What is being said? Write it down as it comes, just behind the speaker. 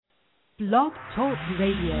Blog Talk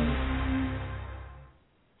Radio.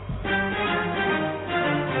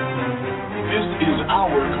 This is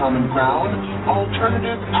Our Common Ground,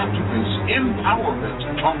 alternative activist empowerment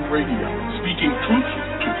talk radio, speaking truth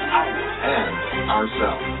to power and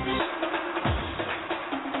ourselves.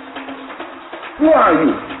 Who are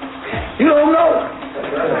you? You don't know.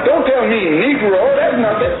 Don't tell me Negro, that's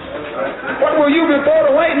nothing. What were you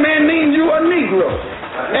before the white man named you a Negro?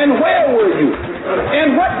 And where were you?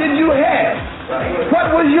 And what did you have?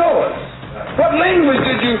 What was yours? What language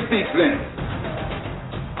did you speak then?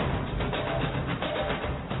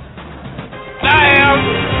 I am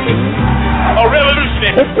a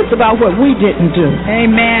revolutionary. It's about what we didn't do.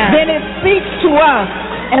 Amen. Then it speaks to us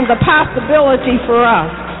and the possibility for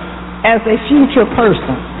us as a future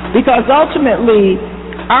person. Because ultimately,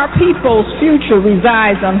 our people's future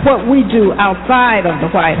resides on what we do outside of the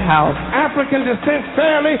White House. African descent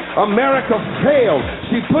family, America failed.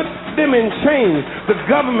 She put them in chains. The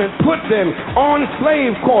government put them on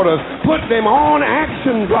slave quarters, put them on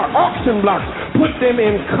auction blocks, put them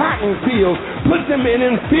in cotton fields, put them in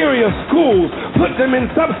inferior schools, put them in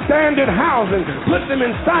substandard housing, put them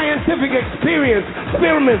in scientific experiments,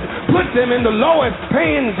 put them in the lowest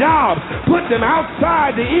paying jobs, put them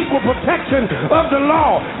outside the equal protection of the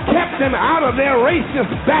law, kept them out of their racist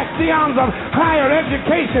bastions of higher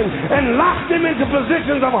education, and locked them into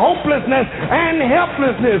positions of hopelessness and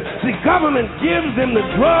helplessness. The government gives them the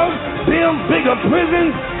drugs, builds bigger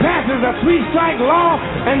prisons, passes a 3-strike law,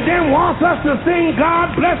 and then wants us to sing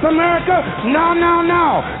God Bless America? No, no,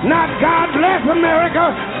 no. Not God Bless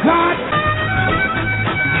America. God...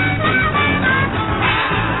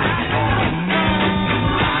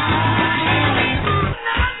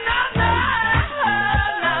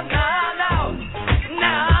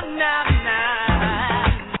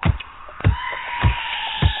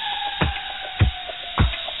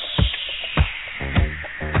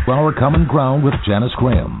 Our Common Ground with Janice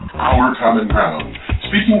Graham. Our Common Ground,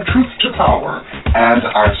 speaking truth to power and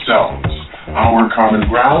ourselves. Our Common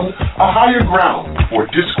Ground, a higher ground for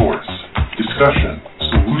discourse, discussion,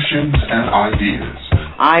 solutions, and ideas.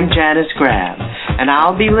 I'm Janice Graham, and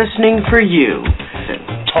I'll be listening for you.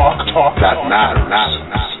 Talk that matters.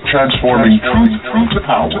 Transforming truth to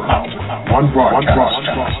power. One broadcast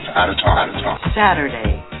at a time.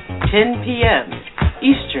 Saturday, 10 p.m.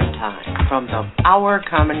 Eastern Time from the Our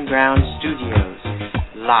Common Ground Studios,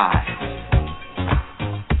 live.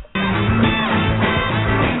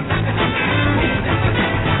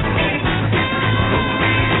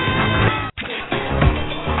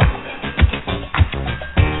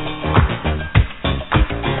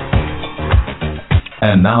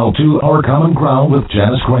 And now to Our Common Ground with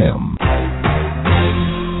Janice Graham.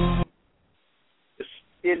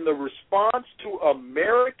 In the response to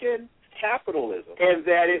American capitalism, and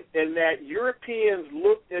that Europeans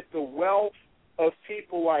looked at the wealth of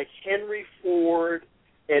people like Henry Ford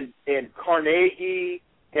and Carnegie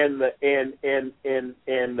and the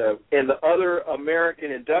other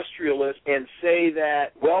American industrialists and say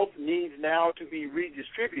that wealth needs now to be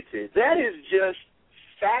redistributed. That is just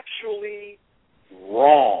factually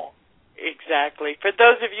wrong. Exactly. For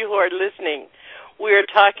those of you who are listening, we're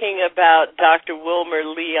talking about Dr. Wilmer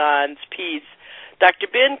Leon's piece. Dr.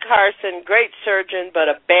 Ben Carson, great surgeon, but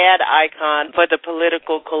a bad icon for the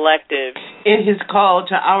political collective. In his call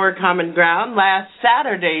to Our Common Ground last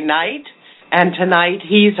Saturday night, and tonight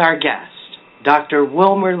he's our guest, Dr.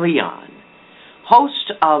 Wilmer Leon,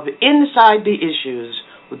 host of Inside the Issues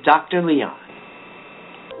with Dr. Leon.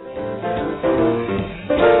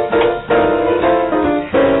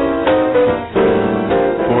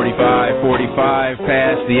 45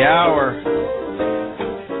 past the hour.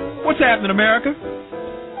 What's happening, America?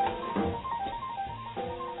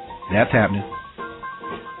 That's happening.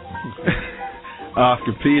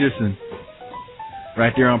 Oscar Peterson,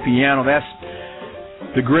 right there on piano. That's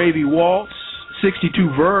the Gravy Waltz.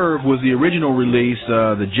 62 Verve was the original release,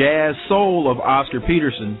 the jazz soul of Oscar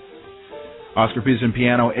Peterson. Oscar Peterson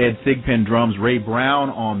piano, Ed Thigpen drums, Ray Brown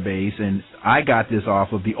on bass, and I got this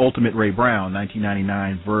off of the Ultimate Ray Brown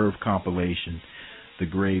 1999 Verve compilation, the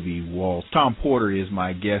Gravy Waltz. Tom Porter is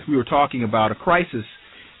my guest. We were talking about a crisis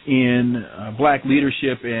in black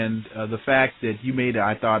leadership and the fact that you made,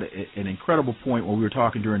 I thought, an incredible point when we were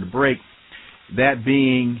talking during the break, that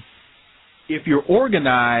being, if you're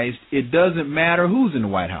organized, it doesn't matter who's in the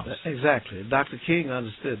White House. Exactly. Dr. King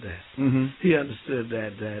understood that. Mm-hmm. He understood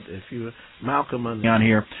that if you Malcolm on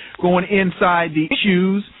here, going inside the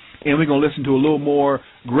issues, and we're going to listen to a little more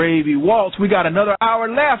Gravy Waltz. We got another hour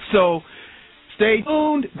left, so Stay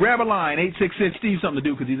tuned. Grab a line, 866 Steve, something to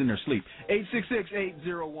do because he's in there asleep.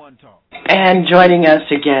 866-801-TALK. And joining us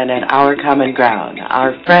again at Our Common Ground,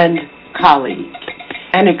 our friend, colleague,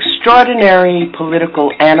 an extraordinary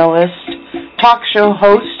political analyst, talk show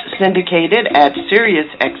host syndicated at Sirius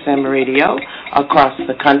XM Radio across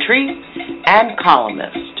the country, and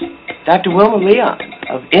columnist, Dr. Wilmer Leon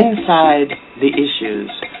of Inside the Issues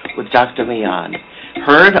with Dr. Leon,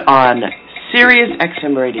 heard on Sirius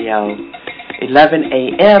XM Radio, 11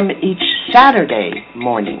 a.m. each Saturday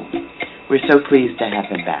morning. We're so pleased to have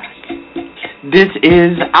him back. This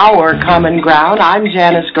is Our Common Ground. I'm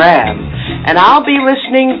Janice Graham, and I'll be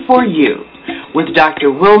listening for you with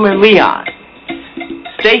Dr. Wilmer Leon.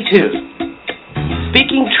 Stay tuned.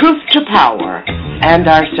 Speaking truth to power and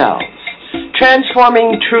ourselves.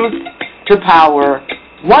 Transforming truth to power,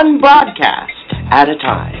 one broadcast at a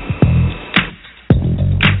time.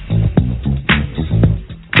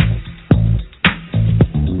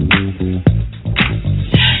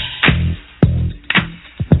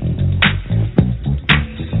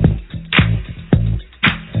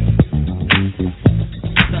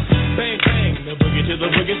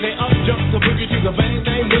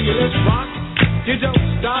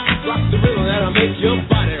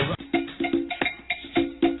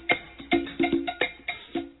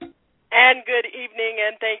 And good evening,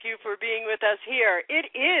 and thank you for being with us here. It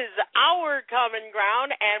is Our Common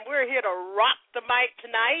Ground, and we're here to rock the mic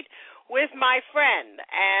tonight with my friend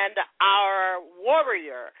and our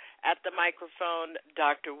warrior at the microphone,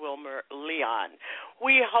 Dr. Wilmer Leon.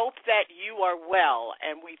 We hope that you are well,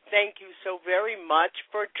 and we thank you so very much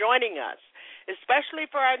for joining us, especially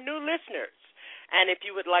for our new listeners. And if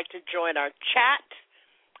you would like to join our chat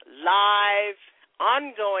live,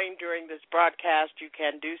 ongoing during this broadcast, you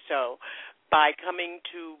can do so by coming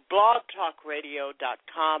to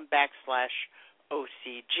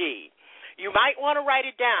blogtalkradio.com/OCG. You might want to write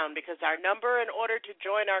it down because our number in order to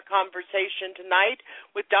join our conversation tonight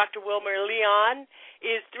with Dr. Wilmer Leon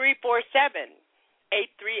is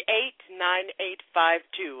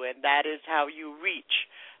 347-838-9852, and that is how you reach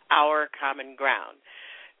Our Common Ground.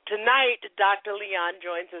 Tonight, Dr. Leon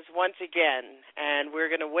joins us once again, and we're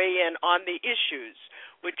going to weigh in on the issues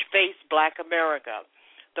which face Black America,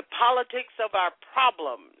 the politics of our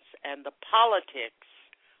problems and the politics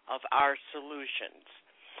of our solutions.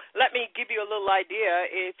 Let me give you a little idea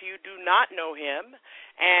if you do not know him,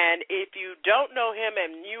 and if you don't know him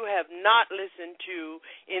and you have not listened to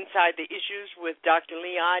Inside the Issues with Dr.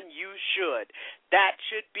 Leon, you should. That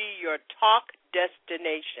should be your talk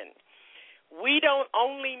destination. We don't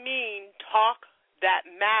only mean talk that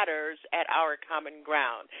matters at Our Common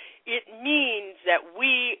Ground. It means that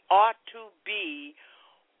we ought to be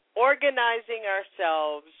organizing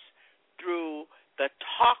ourselves through the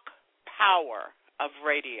talk power of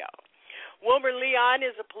radio. Wilmer Leon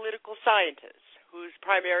is a political scientist whose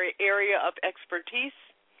primary area of expertise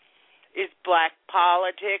is Black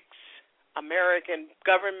politics, American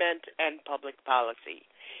government, and public policy.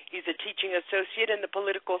 He's a teaching associate in the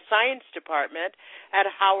political science department at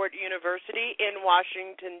Howard University in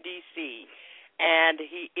Washington, D.C., and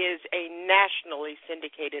he is a nationally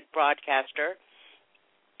syndicated broadcaster,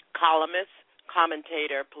 columnist,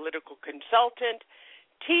 commentator, political consultant,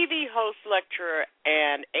 TV host, lecturer,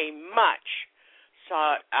 and a much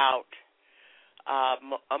sought-out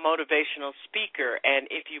a motivational speaker. And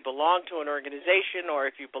if you belong to an organization or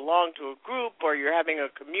if you belong to a group or you're having a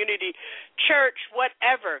community, church,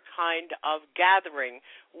 whatever kind of gathering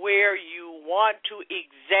where you want to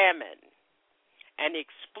examine and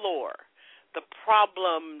explore the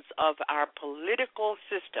problems of our political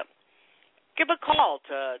system, give a call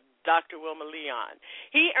to Dr. Wilmer Leon.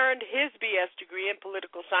 He earned his B.S. degree in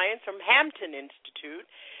political science from Hampton Institute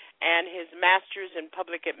and his master's in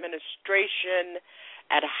public administration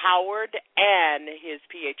at Howard and his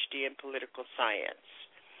Ph.D. in political science.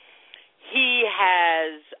 He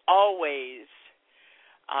has always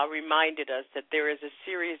reminded us that there is a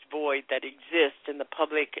serious void that exists in the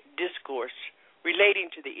public discourse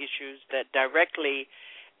relating to the issues that directly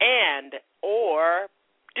and or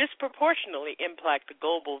disproportionately impact the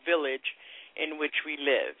global village in which we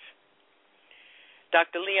live.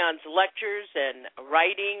 Dr. Leon's lectures and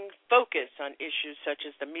writing focus on issues such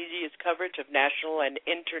as the media's coverage of national and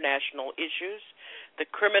international issues, the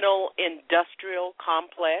criminal-industrial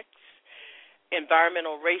complex,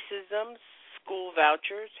 environmental racism, school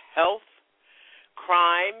vouchers, health,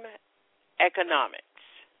 crime, economics,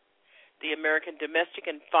 the American domestic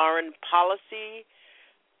and foreign policy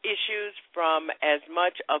issues from as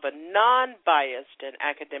much of a non-biased and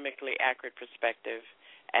academically accurate perspective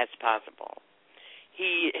as possible.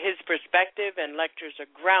 His perspective and lectures are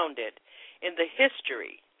grounded in the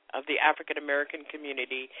history of the African American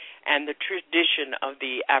community and the tradition of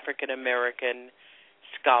the African American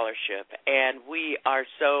scholarship. And we are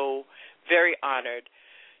so very honored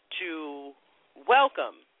to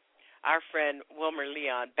welcome our friend Wilmer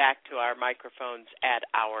Leon back to our microphones at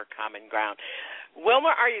Our Common Ground.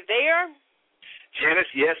 Wilmer, are you there?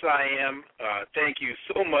 Janice, yes, I am. Thank you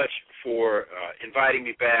so much for inviting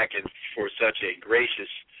me back and for such a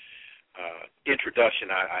gracious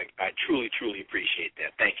introduction. I truly, truly appreciate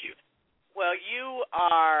that. Thank you. Well, you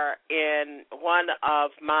are in one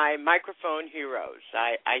of my microphone heroes.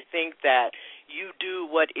 I think that you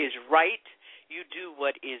do what is right, you do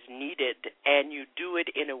what is needed, and you do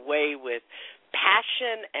it in a way with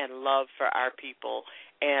passion and love for our people.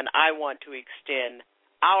 And I want to extend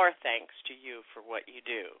our thanks to you for what you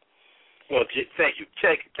do. Well, thank you.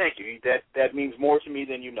 Thank you. That means more to me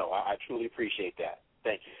than you know. I truly appreciate that.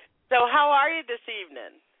 Thank you. So how are you this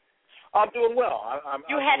evening? I'm doing well.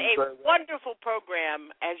 You had a wonderful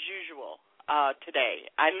program, as usual, today.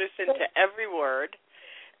 I listened to every word,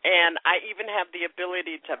 and I even have the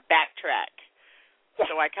ability to backtrack.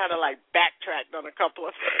 So I kind of backtracked on a couple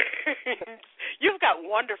of things. You've got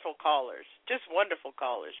wonderful callers, just wonderful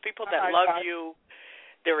callers, people that love you.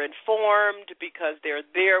 They're informed because they're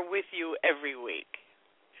there with you every week.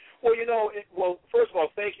 Well, first of all,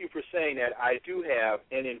 thank you for saying that. I do have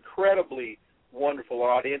an incredibly wonderful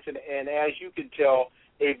audience, and as you can tell,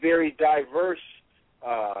 a very diverse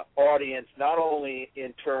audience, not only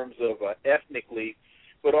in terms of ethnically,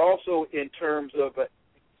 but also in terms of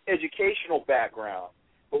educational background.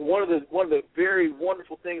 But one of the very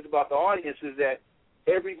wonderful things about the audience is that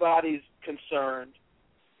everybody's concerned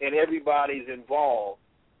and everybody's involved.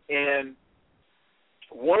 And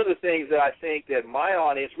one of the things that I think that my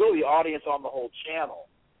audience, really the audience on the whole channel,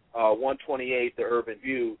 128, The Urban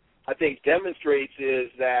View, I think demonstrates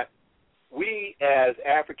is that we as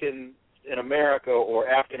Africans in America or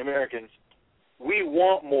African Americans, we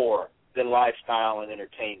want more than lifestyle and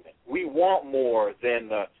entertainment. We want more than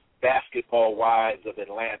the basketball wives of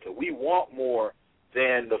Atlanta. We want more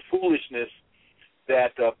than the foolishness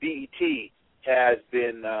that BET has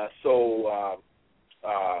been so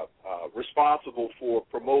responsible for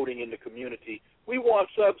promoting in the community. We want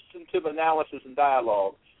substantive analysis and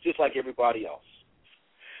dialogue, just like everybody else.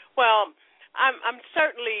 Well, I'm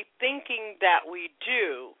certainly thinking that we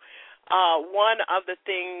do. One of the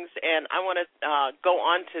things, and I want to go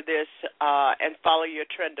on to this and follow your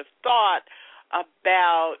trend of thought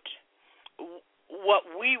about what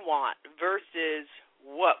we want versus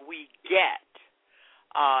what we get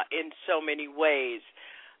in so many ways.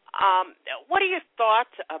 What are your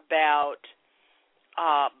thoughts about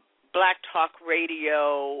Black Talk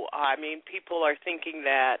Radio? I mean, people are thinking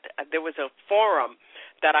that there was a forum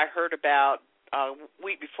that I heard about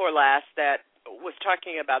week before last that was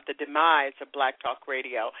talking about the demise of Black Talk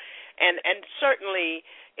Radio. And certainly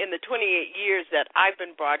in the 28 years that I've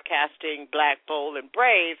been broadcasting Black, Bold, and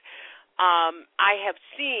Brave, I have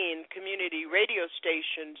seen community radio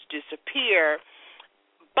stations disappear,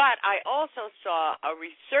 but I also saw a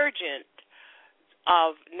resurgence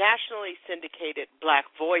of nationally syndicated Black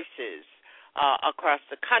voices across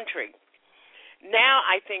the country. Now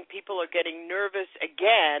I think people are getting nervous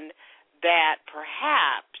again that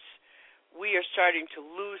perhaps we are starting to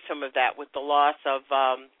lose some of that with the loss of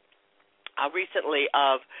recently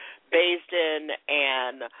of Baisden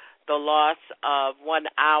and the loss of 1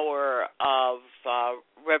 hour of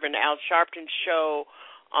Reverend Al Sharpton's show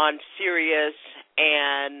on Sirius,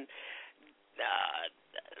 and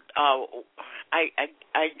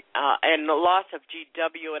and the loss of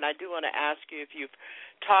GW. And I do want to ask you if you've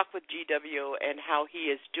talked with GW and how he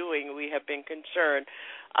is doing. We have been concerned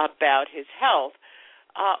about his health.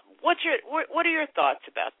 What are your thoughts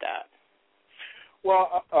about that?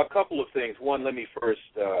 Well, a couple of things. One, let me first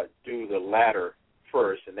do the latter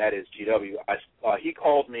first, and that is GW. He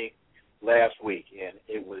called me last week, and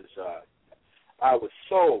it was I was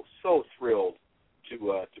so thrilled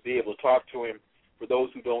to be able to talk to him. For those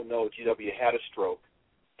who don't know, GW had a stroke,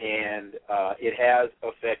 and it has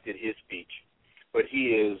affected his speech. But he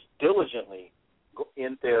is diligently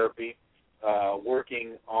in therapy,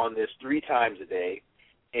 working on this 3 times a day,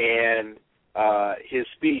 and his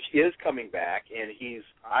speech is coming back. And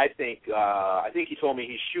I think he told me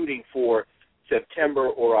he's shooting for September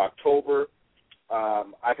or October.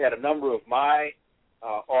 I've had a number of my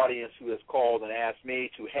audience who has called and asked me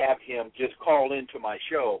to have him just call into my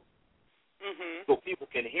show so people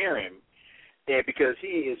can hear him, and because he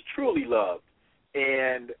is truly loved.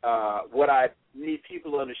 And what I need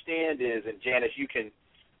people to understand is, and Janice, you can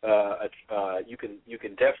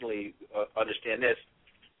definitely understand this.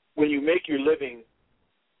 when you make your living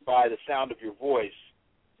by the sound of your voice,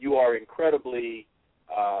 you are incredibly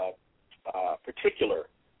particular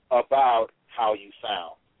about how you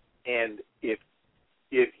sound. And if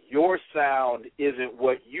your sound isn't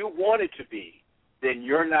what you want it to be, then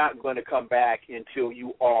you're not going to come back until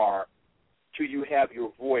you have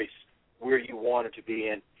your voice where you want it to be.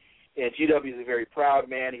 And GW is a very proud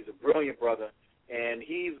man. He's a brilliant brother, and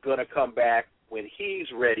he's going to come back when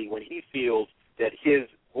he's ready, when he feels that his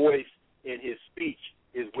voice in his speech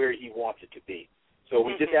is where he wants it to be. So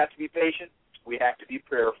we just have to be patient. We have to be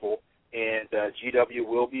prayerful, and GW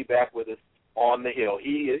will be back with us on the Hill.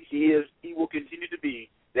 He will continue to be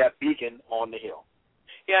that beacon on the Hill.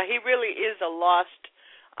 Yeah, he really is a lost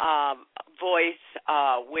voice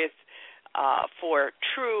for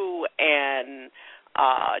true and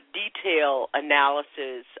detailed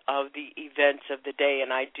analysis of the events of the day,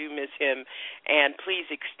 and I do miss him. And please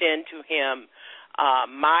extend to him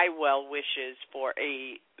my well wishes for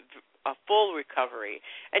a full recovery.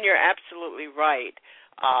 And you're absolutely right.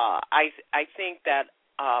 I think that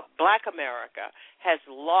Black America has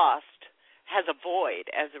a void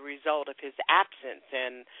as a result of his absence,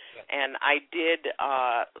 and I did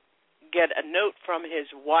get a note from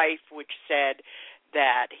his wife which said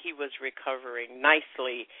that he was recovering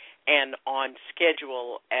nicely and on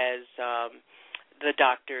schedule as the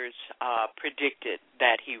doctors predicted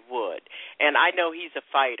that he would. And I know he's a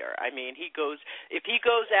fighter. I mean, if he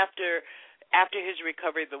goes after his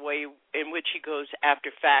recovery the way in which he goes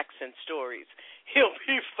after facts and stories, he'll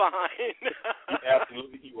be fine.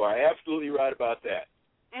 Absolutely, you are absolutely right about that.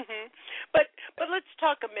 Mm-hmm. But let's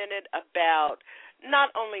talk a minute about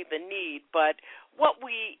not only the need, but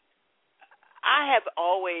I have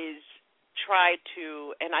always tried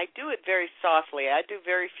to, and I do it very softly. I do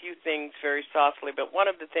very few things very softly, but one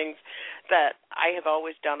of the things that I have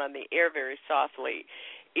always done on the air very softly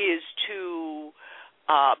is to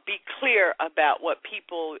be clear about what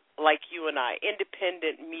people like you and I,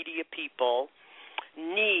 independent media people,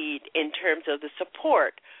 need in terms of the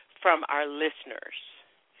support from our listeners.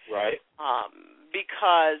 Right.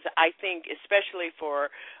 Because I think, especially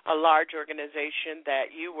for a large organization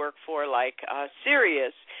that you work for, like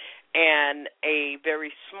Sirius, and a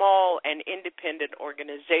very small and independent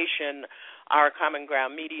organization, our Common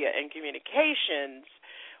Ground Media and Communications,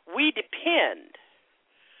 we depend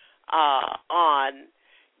on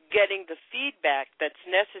getting the feedback that's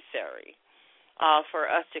necessary for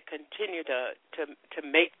us to continue to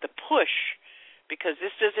make the push, because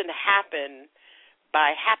this doesn't happen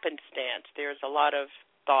by happenstance. There's a lot of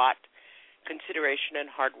thought, consideration, and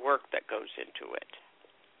hard work that goes into it.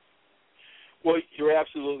 Well, you're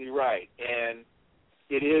absolutely right, and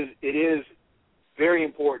it is very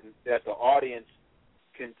important that the audience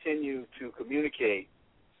continue to communicate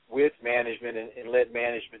with management and let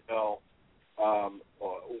management know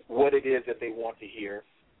what it is that they want to hear,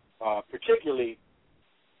 particularly,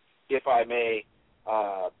 if I may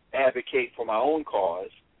advocate for my own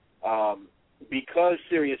cause, because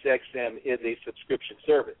SiriusXM is a subscription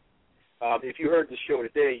service. If you heard the show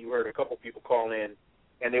today, you heard a couple people call in,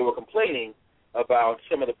 and they were complaining about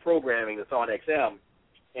some of the programming that's on XM.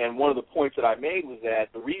 And one of the points that I made was that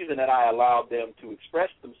the reason that I allowed them to express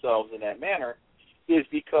themselves in that manner is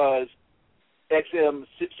because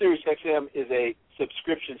SiriusXM is a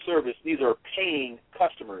subscription service. These are paying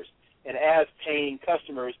customers. And as paying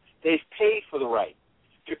customers, they've paid for the right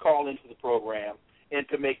to call into the program and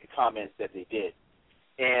to make the comments that they did.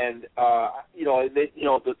 And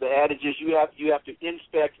the adage is you have to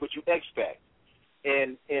inspect what you expect.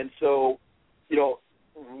 And so,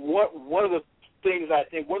 one of the things I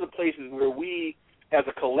think, one of the places where we as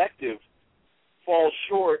a collective fall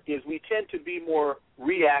short is we tend to be more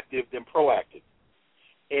reactive than proactive.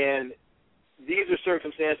 And these are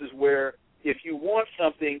circumstances where if you want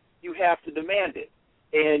something, you have to demand it.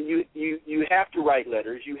 And you have to write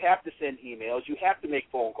letters, you have to send emails, you have to make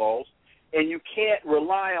phone calls, and you can't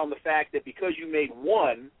rely on the fact that because you made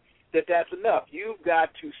one, that's enough. You've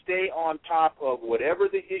got to stay on top of whatever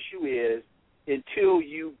the issue is until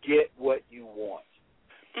you get what you want,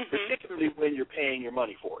 particularly when you're paying your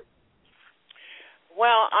money for it.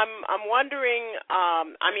 Well, I'm wondering,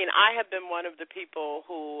 I have been one of the people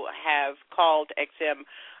who have called XM.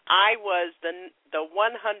 I was the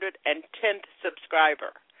 110th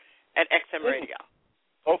subscriber at XM Radio.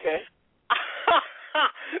 Okay.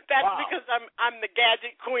 That's wow. Because I'm the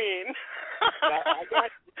gadget queen.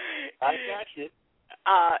 I got you.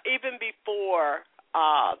 Even before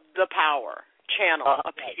the Power channel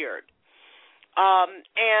appeared. I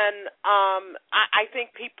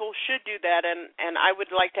think people should do that, and I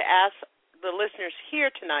would like to ask the listeners here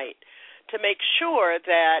tonight to make sure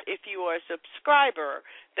that if you are a subscriber,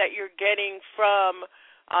 that you're getting from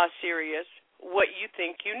Sirius what you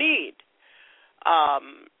think you need.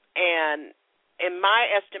 And in my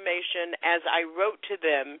estimation, as I wrote to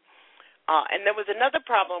them, and there was another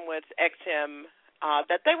problem with XM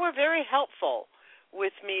that they were very helpful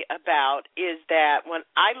with me about, is that when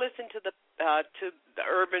I listened to the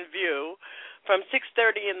Urban View from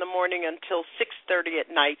 6:30 in the morning until 6:30 at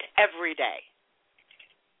night every day.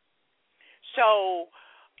 So,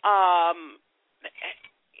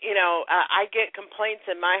 I get complaints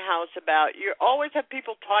in my house about you always have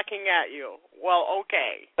people talking at you. Well,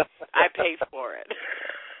 okay, I pay for it.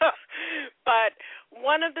 But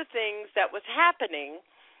one of the things that was happening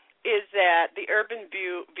is that the Urban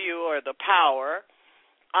View or the Power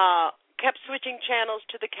kept switching channels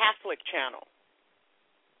to the Catholic channel.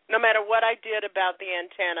 No matter what I did about the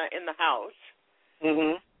antenna in the house,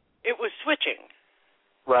 it was switching.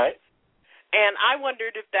 Right. And I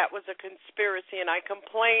wondered if that was a conspiracy, and I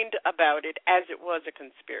complained about it as it was a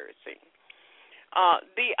conspiracy.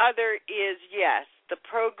 The other is, yes, the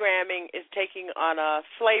programming is taking on a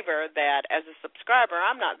flavor that, as a subscriber,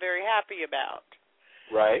 I'm not very happy about.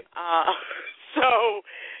 Right. So,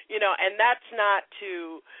 and that's not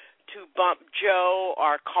to bump Joe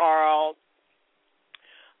or Carl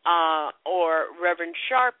or Reverend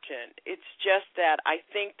Sharpton. It's just that I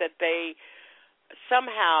think that they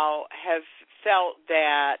somehow have felt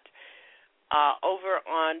that over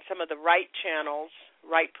on some of the right channels,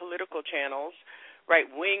 right political channels,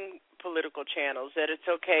 right-wing political channels, that it's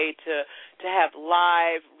okay to have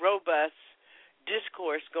live, robust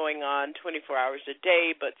discourse going on 24 hours a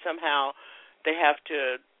day, but somehow they have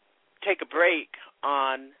to take a break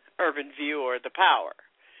on Urban View or the Power.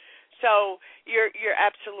 So you're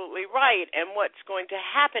absolutely right. And what's going to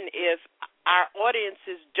happen if our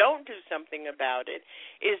audiences don't do something about it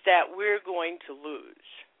is that we're going to lose.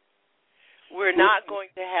 We're not going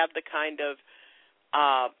to have the kind of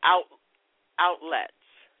outlets.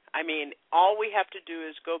 I mean, all we have to do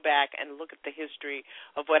is go back and look at the history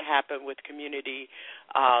of what happened with community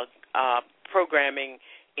programming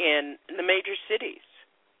in the major cities.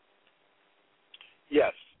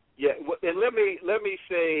 Yes. Yeah, and let me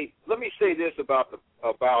say this about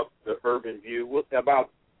the Urban View, about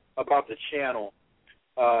the channel.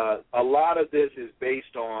 A lot of this is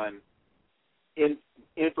based on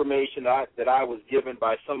information that I was given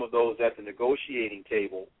by some of those at the negotiating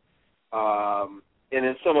table, and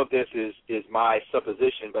then some of this is my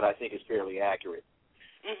supposition, but I think it's fairly accurate.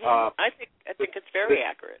 I think it's very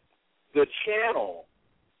accurate. The channel.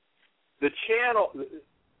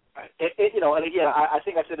 And again, I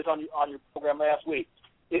think I said this on your program last week.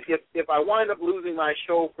 If I wind up losing my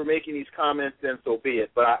show for making these comments, then so be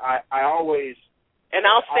it. But I always, and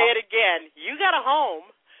I'll say it again. You got a home.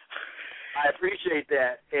 I appreciate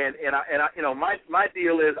that, and my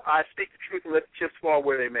deal is I speak the truth and let the chips fall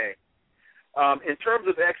where they may. In terms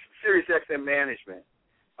of Sirius XM management,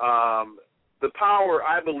 the Power,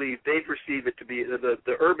 I believe they perceive it to be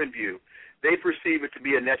the Urban View. They perceive it to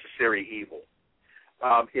be a necessary evil.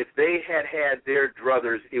 If they had their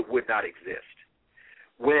druthers, it would not exist.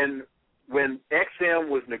 When XM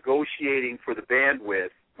was negotiating for the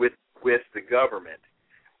bandwidth with the government,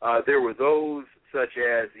 there were those such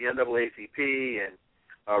as the NAACP and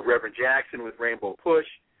Reverend Jackson with Rainbow Push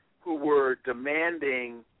who were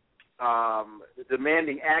demanding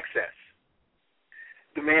access,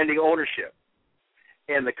 demanding ownership.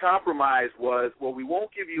 And the compromise was, well, we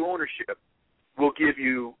won't give you ownership. We'll give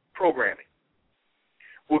you programming.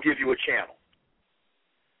 We'll give you a channel.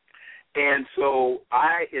 And so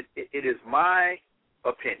it is my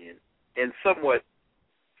opinion, and somewhat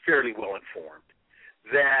fairly well informed,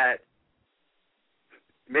 that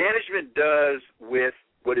management does with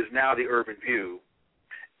what is now the Urban View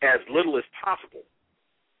as little as possible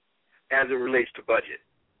as it relates to budget.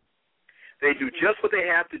 They do just what they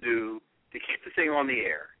have to do to keep the thing on the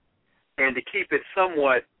air and to keep it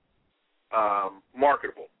somewhat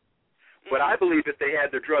marketable. But I believe if they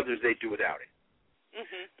had their druthers, they'd do without it.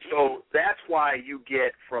 So that's why you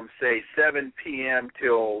get from, say, 7 p.m.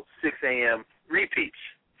 till 6 a.m. repeats,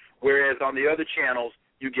 whereas on the other channels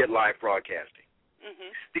you get live broadcasting.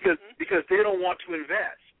 Because they don't want to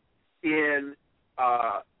invest in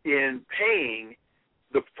paying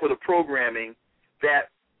for the programming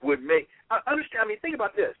that would make – understand, I mean, think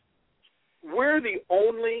about this. We're the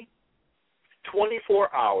only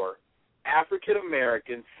 24-hour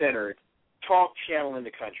African-American-centered talk channel in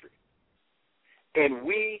the country. And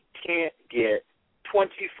we can't get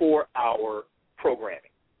 24-hour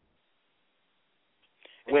programming.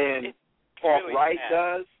 When Talk Right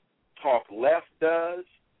does, Talk Left does,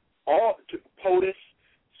 POTUS,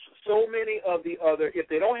 so many of the other, if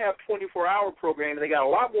they don't have 24-hour programming, they got a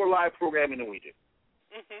lot more live programming than we do.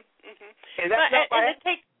 And that's not by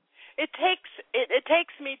It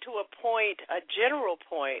takes me to a point, a general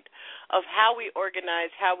point, of how we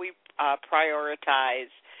organize, how we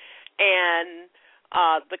prioritize, and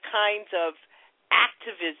the kinds of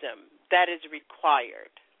activism that is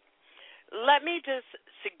required. Let me just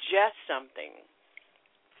suggest something.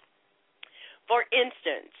 For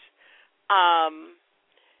instance,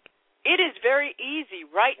 it is very easy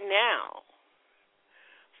right now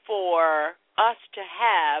for us to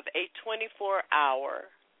have a 24-hour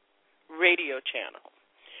radio channel.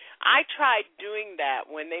 I tried doing that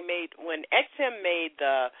when XM made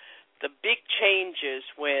the big changes,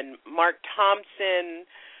 when Mark Thompson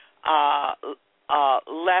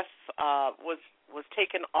was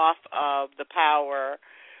taken off of the power,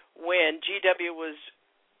 when GW was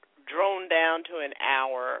droned down to an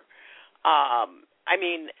hour.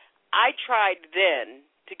 I tried then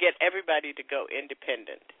to get everybody to go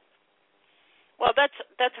independent. Well,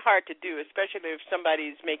 that's hard to do, especially if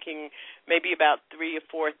somebody's making maybe about $3,000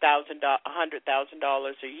 or $4,000, $100,000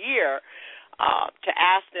 a year. To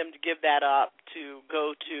ask them to give that up to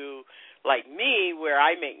go to, like me, where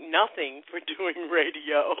I make nothing for doing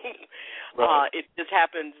radio. Right. It just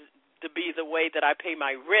happens to be the way that I pay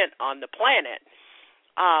my rent on the planet.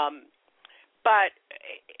 But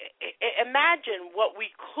imagine what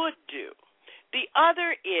we could do. The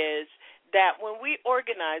other is that when we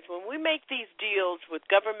organize, when we make these deals with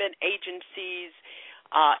government agencies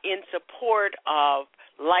in support of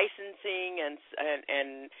licensing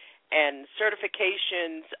and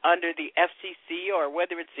certifications under the FCC, or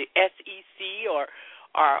whether it's the SEC or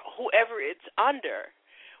whoever it's under,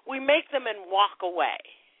 we make them and walk away.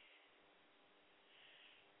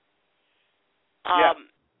 Yeah.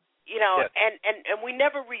 Yes. And we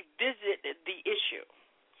never revisit the issue,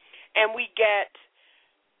 and we get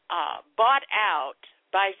bought out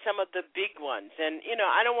by some of the big ones. And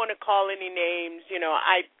I don't want to call any names.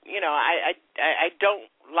 I don't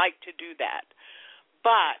like to do that,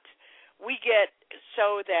 but we get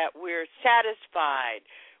so that we're satisfied.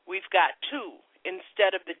 We've got 2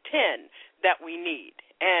 instead of the 10 that we need.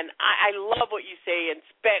 And I love what you say,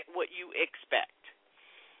 inspect what you expect.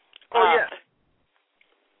 Oh, yeah.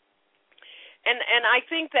 And I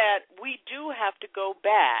think that we do have to go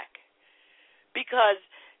back, because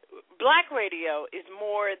black radio is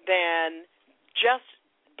more than just,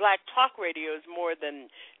 black talk radio is more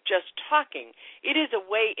than just talking. It is a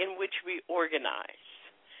way in which we organize.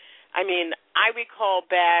 I recall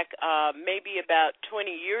back maybe about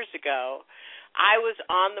 20 years ago, I was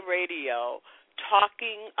on the radio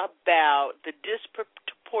talking about the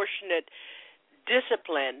disproportionate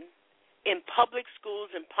discipline in public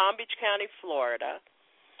schools in Palm Beach County, Florida,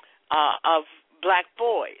 of black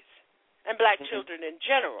boys and black children in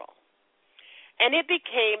general. And it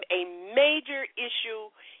became a major issue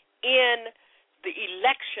in the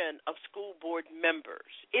election of school board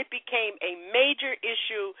members. It became a major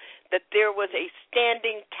issue that there was a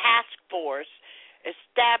standing task force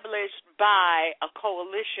established by a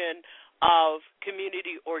coalition of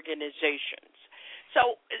community organizations.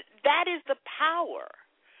 So that is the power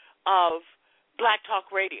of Black Talk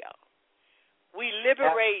Radio. We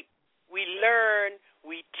liberate, we learn,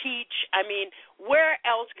 we teach. Where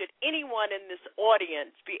else could anyone in this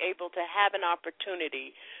audience be able to have an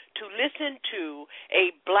opportunity to listen to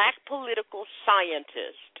a black political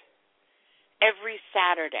scientist every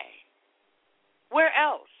Saturday? Where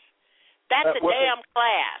else? That's a damn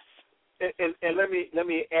class. And let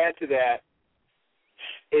me add to that.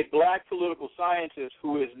 A black political scientist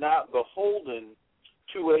who is not beholden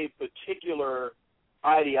to a particular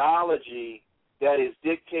ideology that is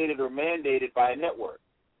dictated or mandated by a network.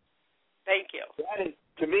 Thank you. That is,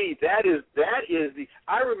 to me, that is the.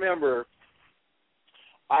 I remember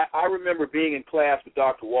being in class with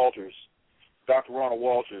Dr. Walters, Dr. Ronald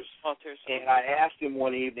Walters, and I asked him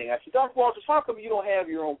one evening. I said, Dr. Walters, how come you don't have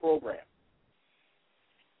your own program?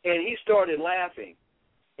 And he started laughing,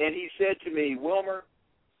 and he said to me, Wilmer,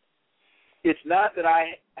 it's not that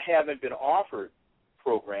I haven't been offered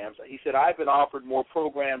programs. He said, I've been offered more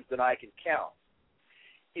programs than I can count.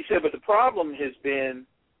 He said, but the problem has been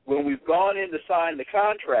when we've gone in to sign the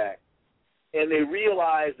contract and they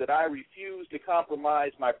realize that I refuse to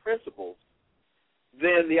compromise my principles,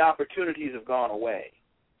 then the opportunities have gone away.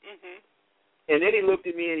 Mm-hmm. And then he looked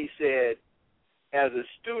at me and he said, as a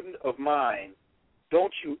student of mine,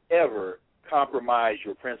 don't you ever compromise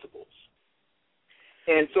your principles.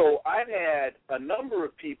 And so I've had a number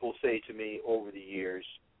of people say to me over the years,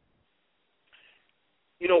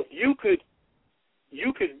 you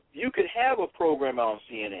you could have a program on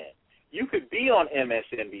CNN. You could be on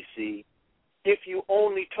MSNBC if you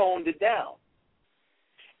only toned it down.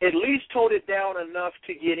 At least tone it down enough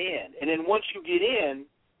to get in. And then once you get in,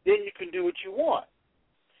 then you can do what you want.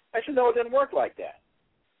 I said, no, it doesn't work like that.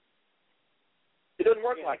 It doesn't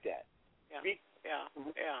work like that.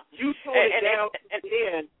 You tone it down and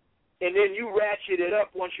in, and then you ratchet it up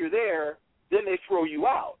once you're there, then they throw you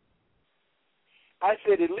out. I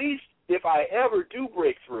said, at least if I ever do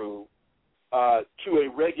break through to a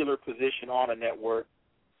regular position on a network,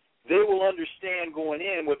 they will understand going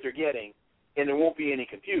in what they're getting, and there won't be any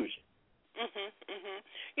confusion.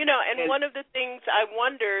 You know, and one of the things I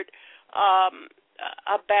wondered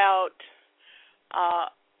about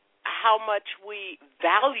how much we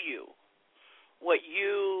value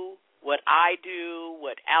what I do,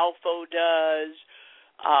 what Alpho does.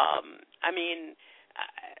 I mean,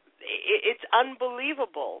 it's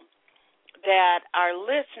unbelievable that our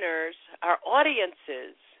listeners, our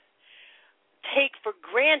audiences, take for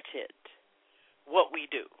granted what we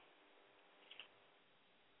do.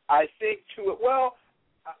 I think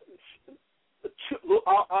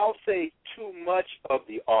I'll say too much of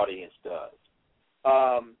the audience does.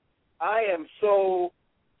 I am so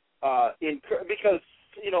because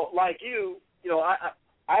like you,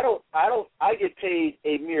 I get paid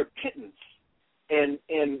a mere pittance, and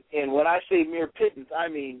when I say mere pittance, I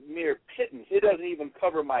mean mere pittance. It doesn't even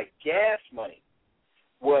cover my gas money.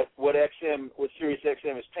 What Sirius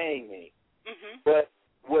XM is paying me, but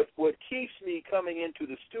what keeps me coming into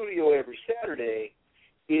the studio every Saturday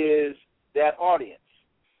is that audience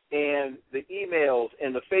and the emails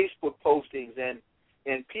and the Facebook postings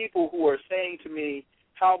and people who are saying to me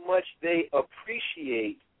how much they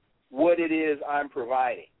appreciate what it is I'm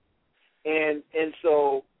providing. And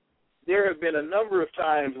so there have been a number of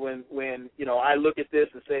times when I look at this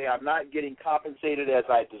and say I'm not getting compensated as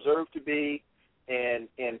I deserve to be, and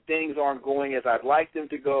things aren't going as I'd like them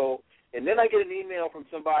to go. And then I get an email from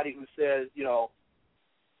somebody who says,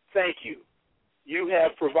 thank you. You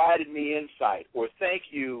have provided me insight, or thank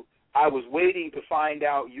you. I was waiting to find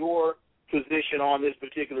out your position on this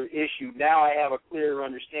particular issue. Now I have a clearer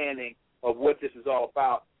understanding of what this is all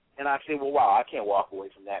about. And I say, well, wow, I can't walk away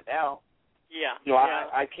from that now.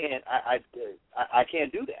 I can't. I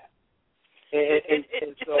can't do that.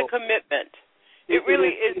 It's a commitment. It really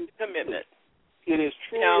is a commitment. It is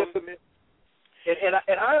truly a commitment.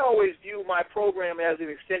 And I always view my program as an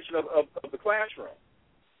extension of the classroom.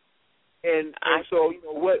 And so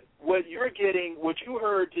what you're getting, what you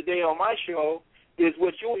heard today on my show, is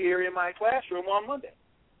what you'll hear in my classroom on Monday.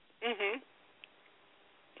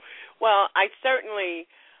 Well, I certainly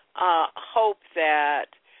hope that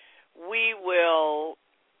we will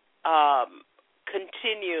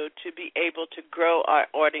continue to be able to grow our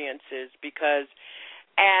audiences, because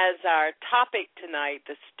as our topic tonight,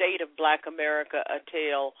 the state of Black America, a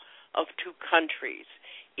tale of two countries,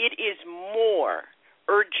 it is more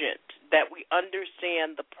urgent that we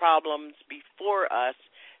understand the problems before us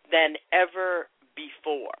than ever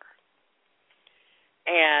before.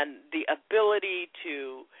 And the ability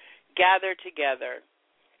to gather together,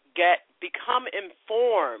 become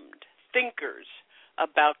informed thinkers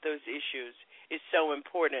about those issues is so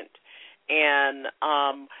important. And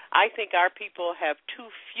I think our people have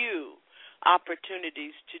too few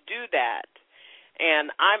opportunities to do that.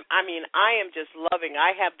 And I am just loving.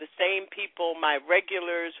 I have the same people, my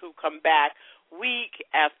regulars, who come back week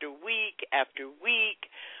after week after week,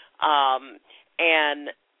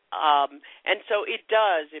 and so it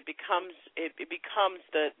does. It becomes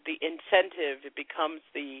the incentive. It becomes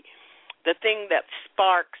the thing that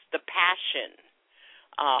sparks the passion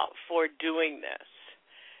for doing this.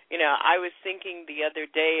 I was thinking the other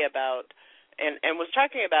day about, and was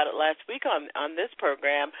talking about it last week on this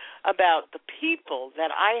program, about the people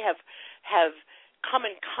that I have come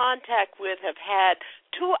in contact with, have had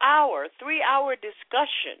 2-hour, 3-hour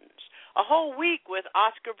discussions, a whole week with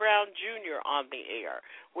Oscar Brown Jr. on the air,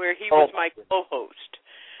 where he was my co-host.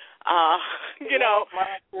 My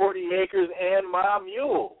 40 acres and my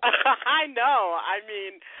mule. I know. I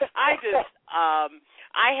mean,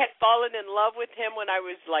 I had fallen in love with him when I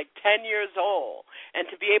was like 10 years old, and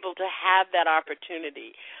to be able to have that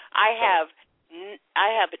opportunity. I have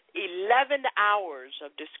 11 hours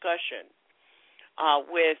of discussion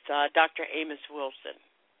with Dr. Amos Wilson.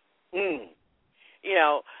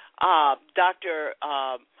 Dr.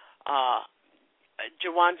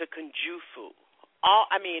 Jawanza Kunjufu.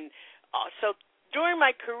 So during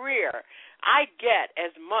my career, I get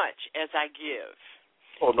as much as I give.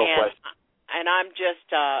 Oh, no question. And I'm just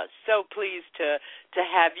so pleased to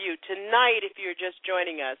have you. Tonight, if you're just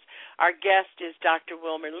joining us, our guest is Dr.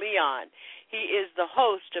 Wilmer Leon. He is the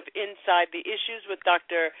host of Inside the Issues with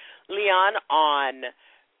Dr. Leon on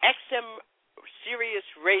XM Sirius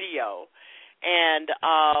Radio. And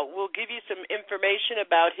we'll give you some information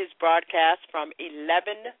about his broadcast from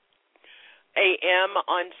 11 a.m.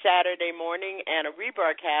 on Saturday morning and a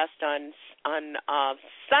rebroadcast on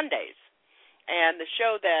Sundays. And the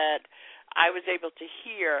show that I was able to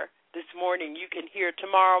hear this morning, you can hear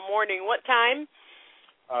tomorrow morning. What time?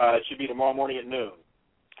 It should be tomorrow morning at noon.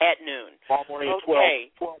 At noon. Tomorrow morning at 12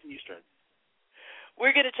 Eastern.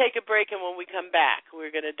 We're going to take a break, and when we come back,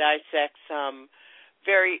 we're going to dissect some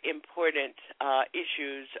very important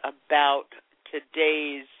issues about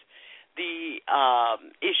today's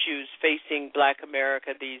issues facing Black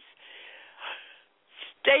America, these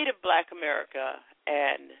state of Black America,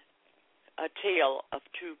 and a tale of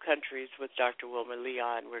two countries with Dr. Wilmer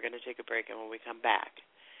Leon. We're going to take a break, and when we come back,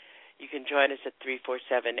 you can join us at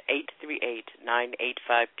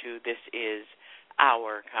 347-838-9852. This is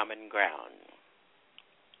Our Common Ground.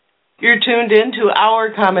 You're tuned in to Our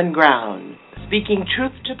Common Ground, speaking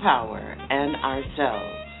truth to power and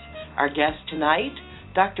ourselves. Our guest tonight,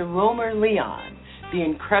 Dr. Wilmer Leon, the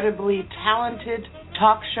incredibly talented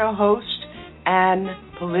talk show host and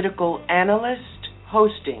political analyst,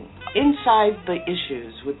 hosting Inside the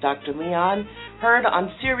Issues with Dr. Leon, heard on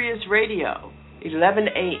Sirius Radio, 11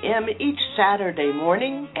 a.m. each Saturday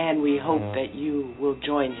morning, and we hope that you will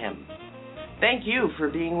join him. Thank you for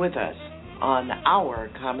being with us on Our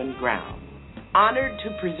Common Ground. Honored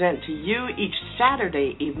to present to you each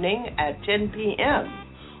Saturday evening at 10 p.m.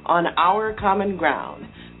 on Our Common Ground,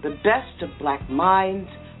 the best of Black minds,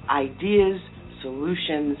 ideas,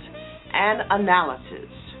 solutions, and analysis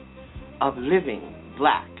of living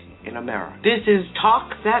Black in America. This is Talk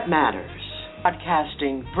That Matters,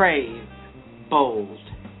 podcasting brave, bold,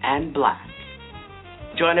 and Black.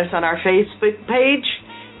 Join us on our Facebook page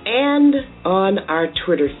and on our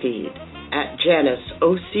Twitter feed at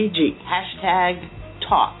JaniceOCG,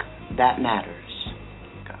 #TalkThatMatters.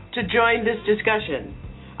 To join this discussion,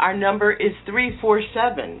 our number is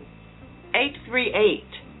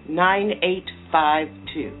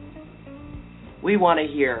 347-838-9852. We want to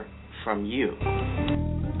hear from you.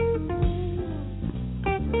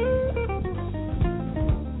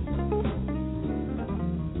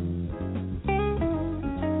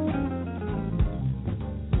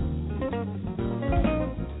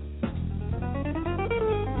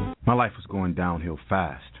 My life was going downhill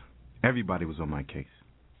fast. Everybody was on my case.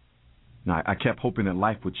 Now, I kept hoping that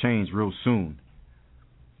life would change real soon.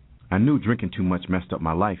 I knew drinking too much messed up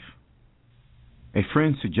my life. A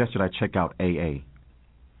friend suggested I check out AA.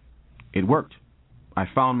 It worked. I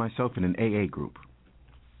found myself in an AA group.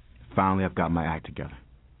 Finally, I've got my act together.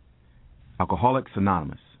 Alcoholics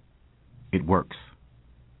Anonymous. It works.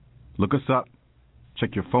 Look us up.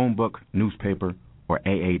 Check your phone book, newspaper, or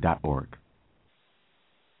AA.org.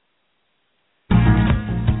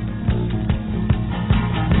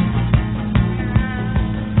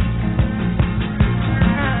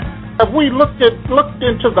 If we looked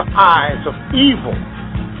into the eyes of evil,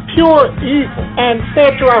 pure evil, and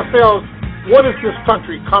said to ourselves, what is this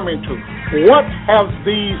country coming to? What have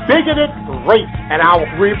these bigoted racists, and I'll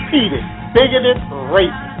repeat it, bigoted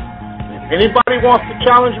racists. If anybody wants to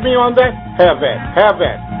challenge me on that, have at.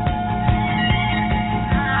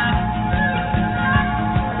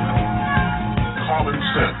 Common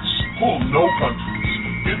sense, pull no punches.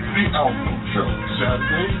 It's the Alpha Show,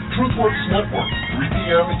 Saturday, TruthWorks Network, 3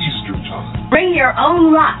 p.m. Eastern Time. Bring your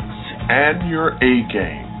own rocks. And your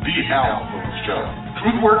A-game, the Alpha Show.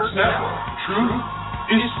 TruthWorks Network, truth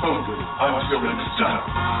is spoken until it's done.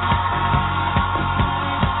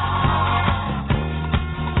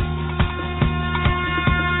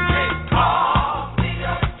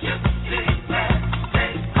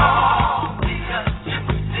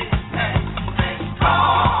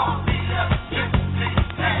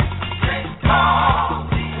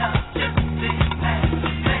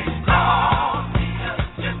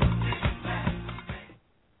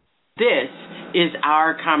 This is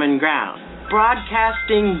Our Common Ground,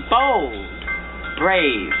 broadcasting bold,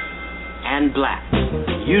 brave, and Black.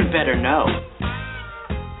 You'd better know.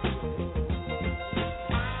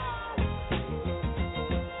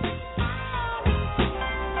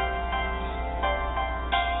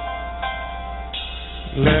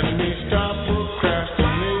 Let me stop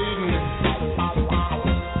procrastinating.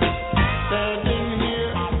 Standing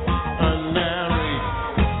here unmarried.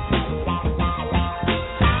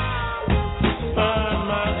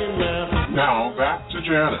 Now back to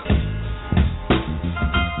Janet.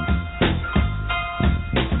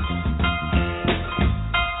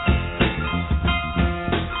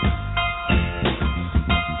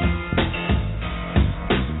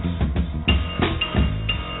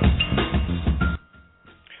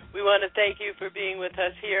 thank you for being with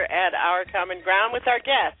us here at Our Common Ground with our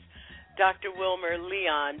guest, Dr. Wilmer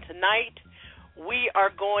Leon. Tonight, we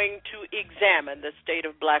are going to examine the state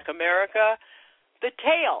of Black America, the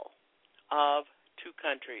tale of two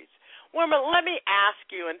countries. Wilmer, let me ask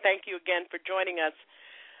you, and thank you again for joining us,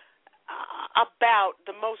 about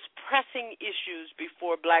the most pressing issues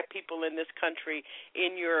before Black people in this country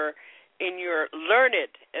in your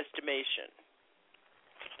learned estimation.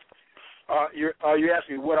 You're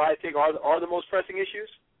asking me what I think are the most pressing issues?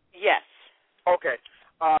 Yes. Okay.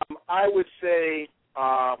 I would say,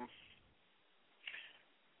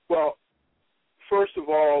 well, first of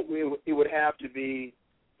all, it would have to be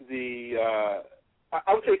I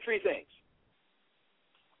would say three things,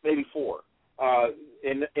 maybe four,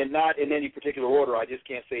 and not in any particular order. I just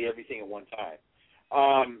can't say everything at one time.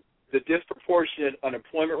 The disproportionate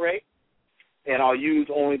unemployment rate, and I'll use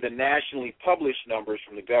only the nationally published numbers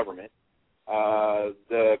from the government.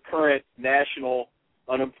 The current national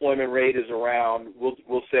unemployment rate is around,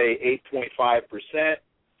 we'll say 8.5%.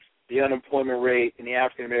 The unemployment rate in the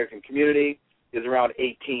African American community is around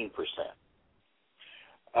 18%.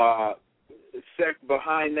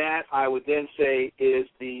 Behind that, I would then say is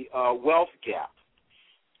the wealth gap,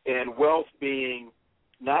 and wealth being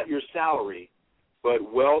not your salary, but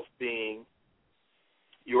wealth being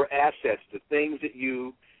your assets, the things that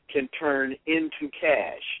you can turn into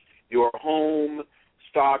cash, your home,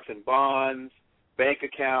 stocks and bonds, bank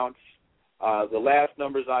accounts. The last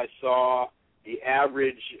numbers I saw, the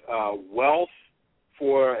average wealth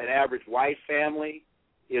for an average white family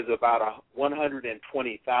is about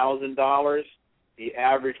 $120,000. The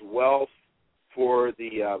average wealth for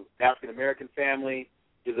the African-American family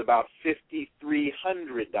is about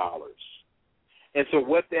 $5,300. And so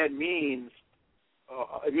what that means,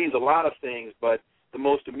 it means a lot of things, but the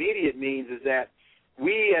most immediate means is that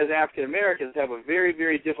we as African-Americans have a very,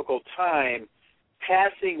 very difficult time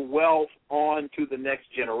passing wealth on to the next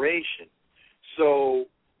generation. So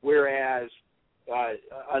whereas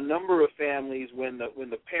a number of families, when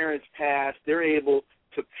the parents pass, they're able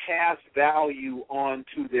to pass value on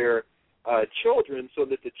to their children so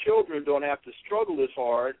that the children don't have to struggle as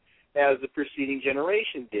hard as the preceding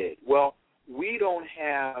generation did. Well, we don't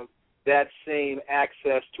have that same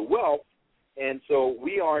access to wealth, and so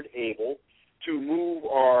we aren't able to move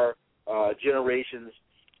our generations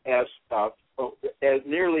as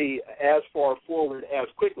nearly as far forward as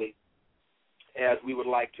quickly as we would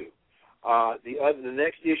like to. The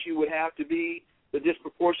next issue would have to be the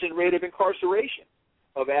disproportionate rate of incarceration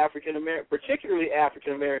of particularly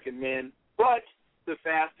African American men, but the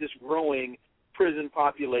fastest growing prison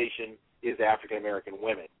population is African American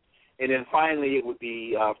women. And then finally, it would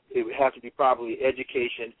have to be probably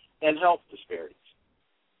education and health disparities.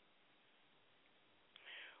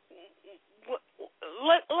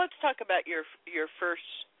 Let's talk about your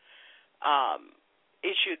first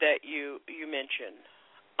issue that you mentioned,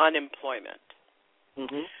 unemployment.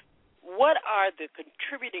 Mm-hmm. What are the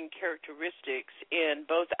contributing characteristics in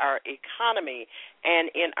both our economy and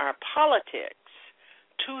in our politics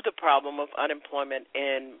to the problem of unemployment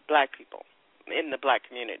in Black people, in the Black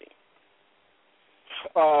community?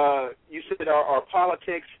 You said our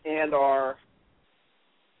politics and our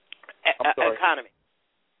economy.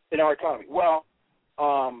 In our economy. Well,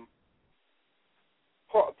 part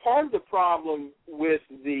of the problem with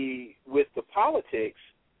the politics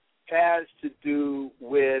has to do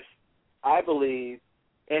with, I believe,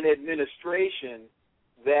 an administration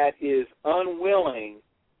that is unwilling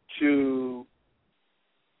to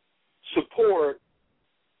support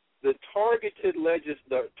the targeted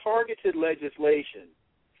legislation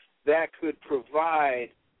that could provide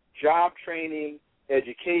job training,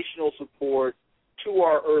 educational support to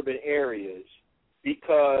our urban areas,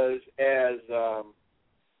 because as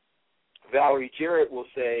Valerie Jarrett will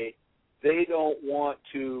say, they don't want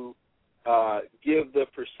to give the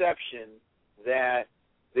perception that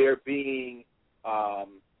they're being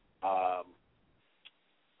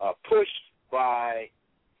pushed by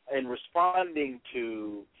and responding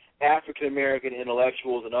to African American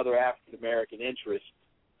intellectuals and other African American interests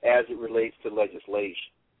as it relates to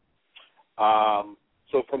legislation.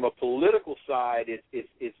 So from a political side,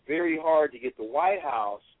 it's very hard to get the White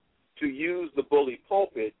House to use the bully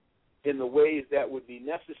pulpit in the ways that would be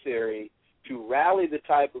necessary to rally the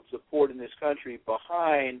type of support in this country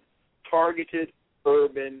behind targeted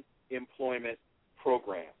urban employment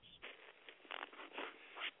programs.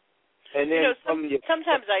 And then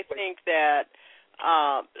sometimes I think that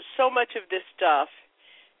so much of this stuff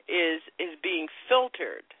is being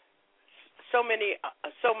filtered. So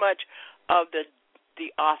much of the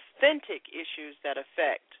authentic issues that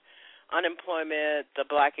affect unemployment, the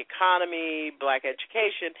black economy, black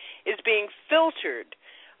education is being filtered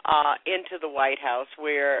into the White House,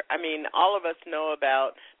 where, I mean, all of us know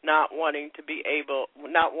about not wanting to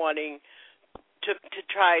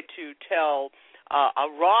try to tell a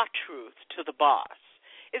raw truth to the boss.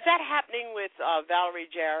 Is that happening with Valerie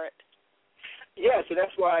Jarrett? Yeah, so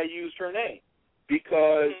that's why I used her name,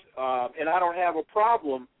 because, and I don't have a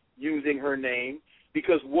problem using her name,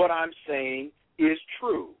 because what I'm saying is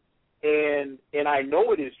true, and I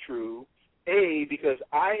know it is true, because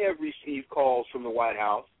I have received calls from the White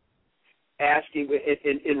House asking,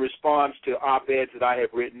 in response to op-eds that I have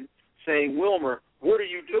written, saying, Wilmer, what are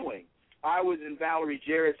you doing? I was in Valerie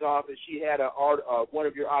Jarrett's office. She had one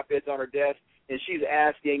of your op-eds on her desk, and she's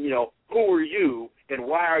asking, who are you, and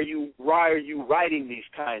why are you writing these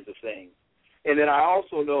kinds of things? And then I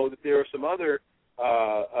also know that there are some other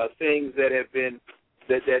things that have been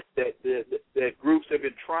that groups have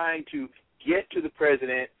been trying to get to the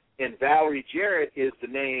president, and Valerie Jarrett is the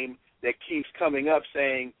name that keeps coming up,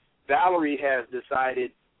 saying Valerie has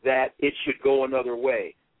decided that it should go another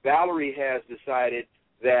way. Valerie has decided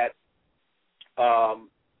that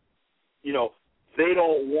they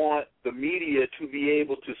don't want the media to be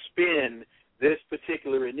able to spin this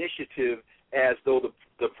particular initiative as though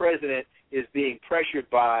the president is being pressured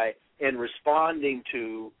by and responding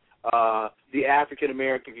to the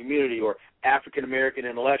African-American community or African-American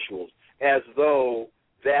intellectuals, as though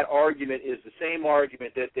that argument is the same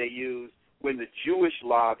argument that they use when the Jewish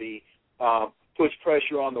lobby puts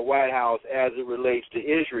pressure on the White House as it relates to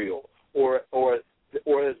Israel, or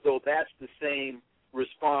as though that's the same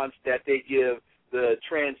response that they give the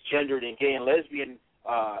transgendered and gay and lesbian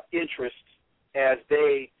interests as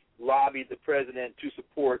they lobbied the president to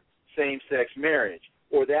support same-sex marriage,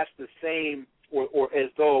 or that's the same, or as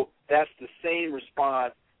though that's the same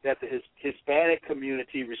response that the Hispanic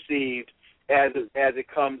community received as it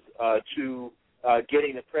comes to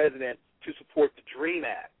getting the president to support the DREAM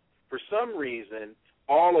Act. For some reason,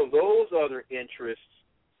 all of those other interests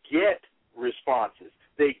get responses.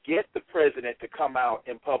 They get the president to come out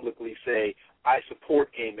and publicly say, I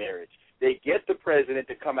support gay marriage. They get the president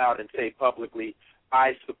to come out and say publicly,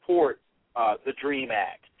 I support the DREAM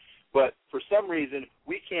Act. But for some reason,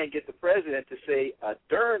 we can't get the president to say a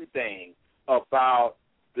darn thing about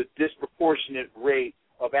the disproportionate rate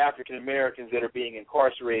of African Americans that are being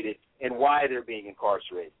incarcerated and why they're being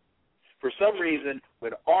incarcerated. For some reason,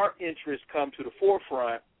 when our interests come to the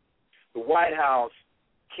forefront, the White House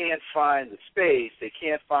can't find the space, they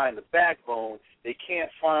can't find the backbone, they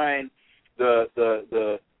can't find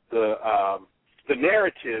the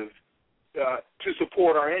narrative to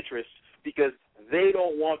support our interests, because they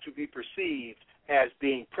don't want to be perceived as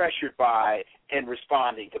being pressured by and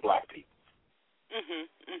responding to black people.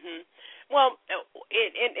 Well,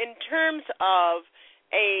 in terms of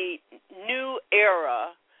a new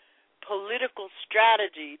era political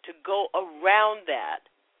strategy to go around that,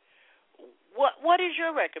 what is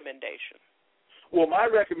your recommendation? Well, my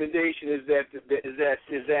recommendation is that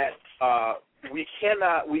we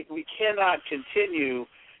cannot continue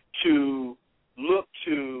to look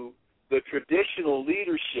to the traditional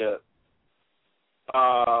leadership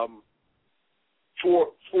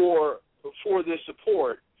for this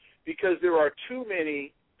support, because there are too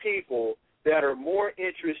many people that are more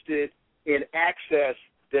interested in access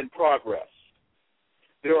than progress.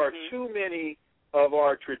 There are too many of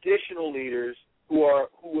our traditional leaders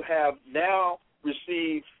who have now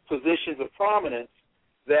received positions of prominence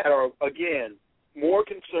that are, again, more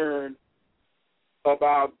concerned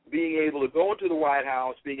about being able to go into the White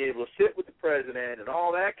House, being able to sit with the president and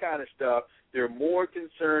all that kind of stuff. They're more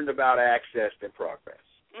concerned about access than progress.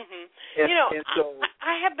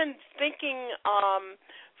 I have been thinking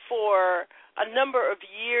for a number of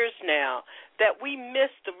years now that we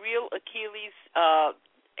missed the real Achilles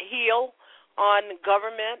heel on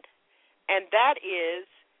government, and that is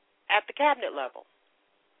at the cabinet level.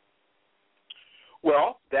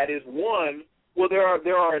 Well, that is one. Well, there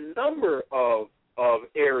are a number of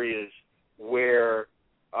areas where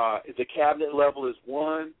the cabinet level is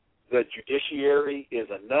one, the judiciary is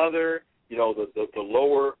another. The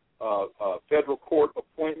lower federal court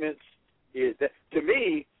appointments is that, to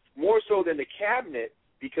me, more so than the cabinet,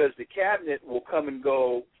 because the cabinet will come and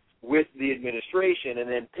go with the administration, and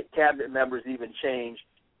then cabinet members even change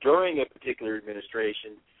during a particular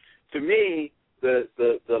administration. To me, the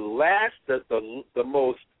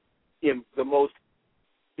most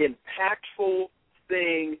impactful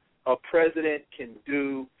thing a president can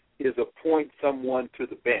do is appoint someone to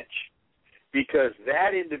the bench, because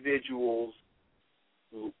that individual's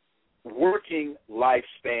working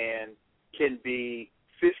lifespan can be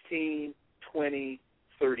 15, 20,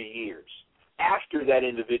 30 years after that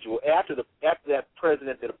individual, after that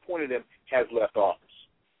president that appointed him has left office.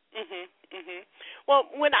 Well,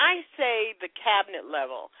 when I say the cabinet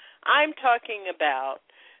level, I'm talking about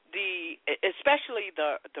especially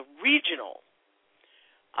the regional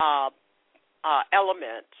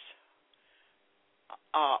elements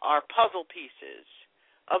are puzzle pieces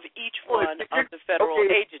of each one of the federal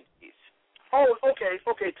agencies. Oh, okay.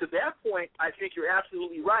 To that point, I think you're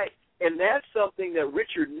absolutely right, and that's something that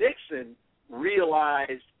Richard Nixon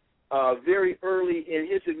realized very early in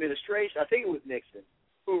his administration. I think it was Nixon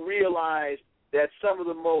who realized that some of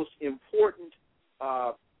the most important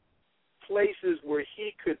places where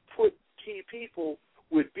he could put key people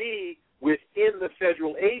would be within the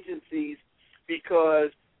federal agencies,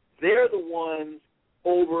 because they're the ones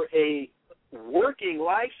over a working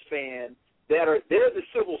lifespan they're the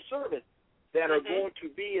civil servants that are going to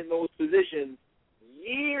be in those positions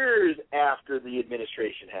years after the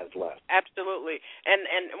administration has left. Absolutely.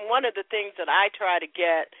 And one of the things that I try to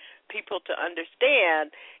get people to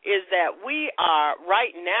understand is that we are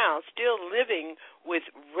right now still living with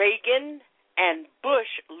Reagan and Bush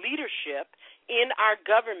leadership in our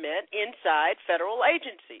government inside federal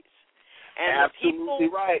agencies. And absolutely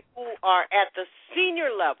the people right. who are at the senior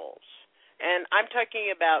levels, and I'm talking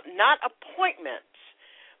about not appointments,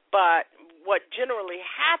 but what generally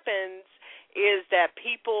happens is that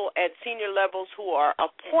people at senior levels who are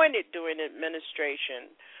appointed during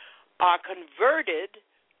administration are converted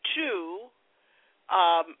to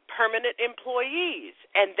permanent employees,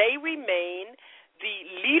 and they remain the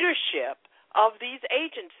leadership of these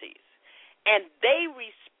agencies, and they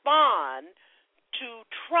respond to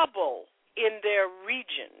trouble in their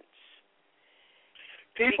regions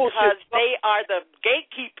because they are the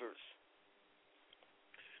gatekeepers.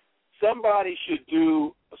 Somebody should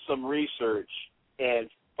do some research and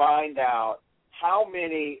find out how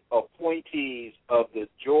many appointees of the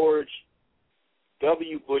George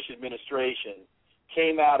W. Bush administration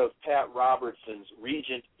came out of Pat Robertson's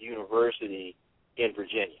Regent University in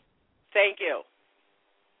Virginia. Thank you.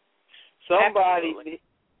 Somebody,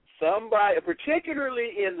 particularly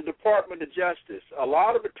in the Department of Justice, a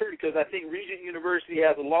lot of attorneys, because I think Regent University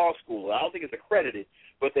has a law school. I don't think it's accredited,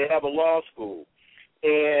 but they have a law school.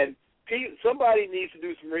 And somebody needs to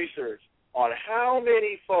do some research on how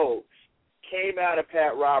many folks came out of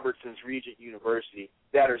Pat Robertson's Regent University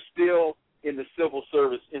that are still in civil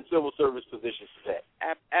service positions today.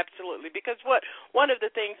 Absolutely, because one of the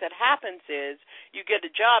things that happens is you get a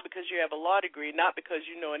job because you have a law degree, not because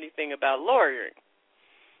you know anything about lawyering.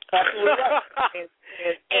 Absolutely right.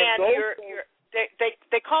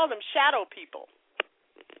 They call them shadow people.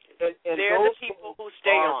 And they're the people who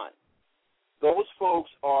stay on. Those folks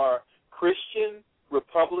are Christian,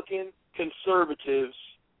 Republican, conservatives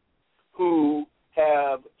who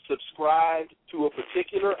have subscribed to a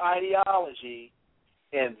particular ideology,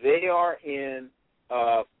 and they are in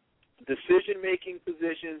decision-making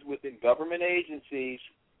positions within government agencies,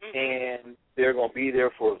 and they're going to be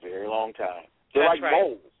there for a very long time. They're like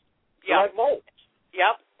moles. They're like moles.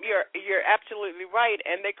 Yep, you're absolutely right,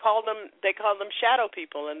 and they call them shadow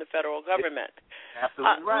people in the federal government.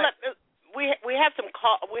 Absolutely right. We have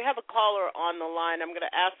a caller on the line. I'm going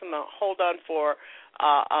to ask them to hold on for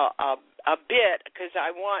a bit because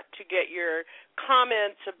I want to get your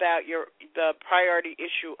comments about the priority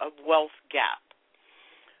issue of wealth gap,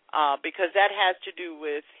 because that has to do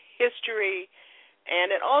with history,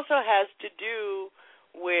 and it also has to do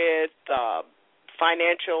with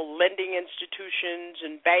financial lending institutions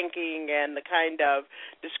and banking and the kind of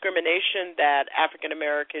discrimination that African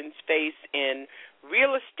Americans face in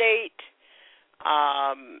real estate.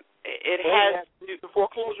 It has the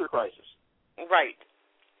foreclosure crisis. Right.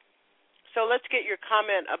 So let's get your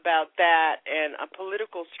comment about that and a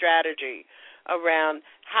political strategy around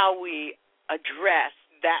how we address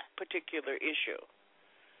that particular issue.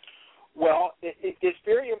 Well, it's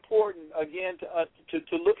very important, again,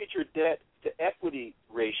 to look at your debt-to-equity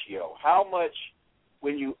ratio. How much,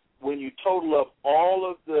 when you total up all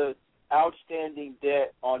of the outstanding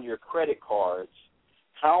debt on your credit cards,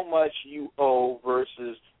 how much you owe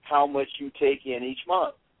versus how much you take in each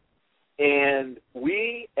month. And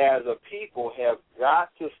we, as a people, have got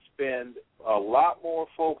to spend a lot more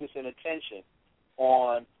focus and attention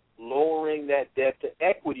on lowering that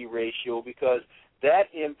debt-to-equity ratio, because that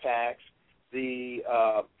impacts the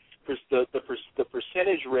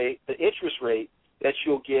percentage rate, the interest rate that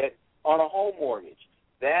you'll get on a home mortgage.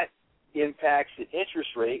 That impacts the interest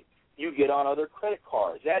rate you get on other credit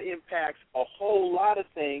cards. That impacts a whole lot of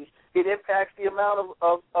things. It impacts the amount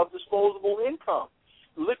of disposable income.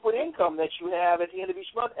 liquid income that you have at the end of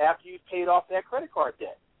each month after you've paid off that credit card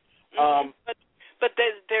debt. But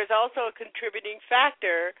there's also a contributing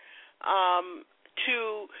factor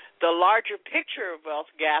to the larger picture of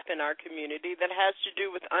wealth gap in our community that has to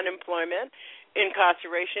do with unemployment,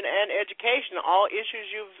 incarceration, and education, all issues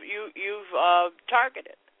you've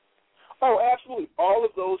targeted. Oh, absolutely. All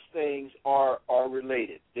of those things are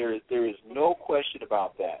related. There is no question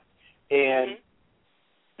about that. And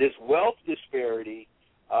this wealth disparity,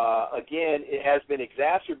 again, it has been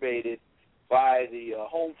exacerbated by the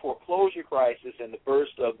home foreclosure crisis and the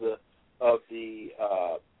burst of the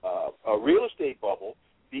real estate bubble,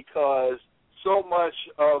 because so much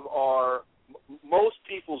of most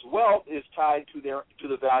people's wealth is tied to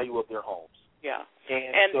the value of their homes. Yeah,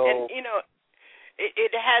 and you know,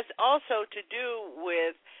 it has also to do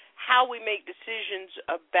with how we make decisions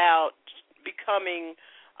about becoming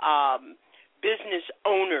business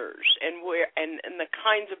owners and the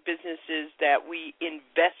kinds of businesses that we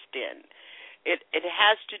invest in. It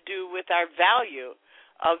has to do with our value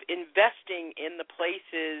of investing in the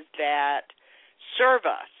places that serve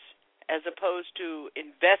us, as opposed to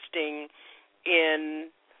investing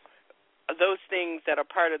in those things that are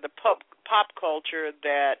part of the pop culture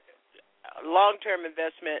that long-term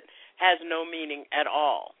investment has no meaning at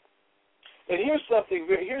all. And here's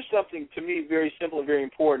something to me very simple and very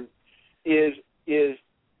important is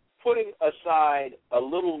putting aside a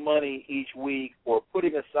little money each week or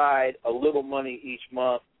putting aside a little money each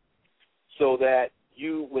month so that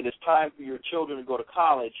you, when it's time for your children to go to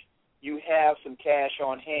college, you have some cash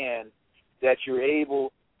on hand that you're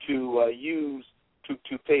able to use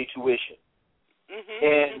to pay tuition.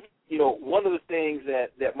 And, you know, one of the things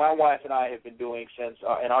that my wife and I have been doing since,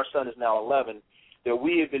 and our son is now 11, that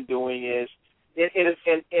we have been doing is,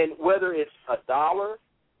 and whether it's $1,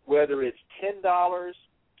 whether it's $10,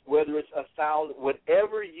 whether it's $1,000,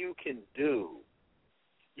 whatever you can do,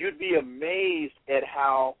 you'd be amazed at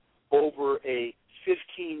how over a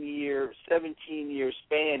 15-year, 17-year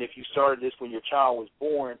span, if you started this when your child was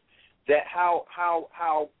born, that how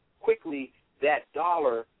quickly that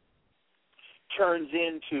dollar turns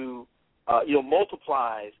into,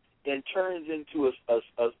 multiplies and turns into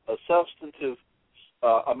a substantive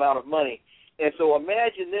amount of money. And so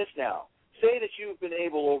imagine this now. Say that you've been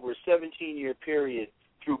able over a 17-year period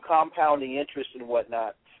through compounding interest and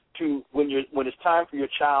whatnot to when it's time for your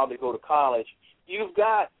child to go to college, you've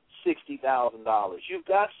got $60,000. You've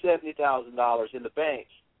got $70,000 in the bank.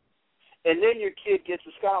 And then your kid gets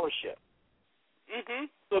a scholarship.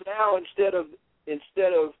 So now instead of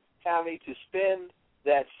having to spend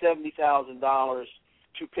that $70,000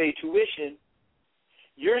 to pay tuition,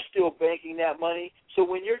 you're still banking that money. So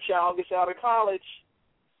when your child gets out of college,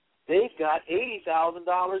 they've got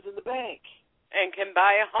 $80,000 in the bank. And can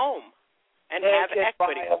buy a home and have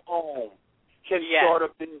equity. Buy a home, can start a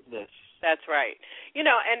business. That's right. You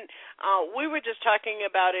know, and we were just talking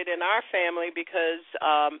about it in our family because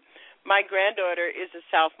my granddaughter is a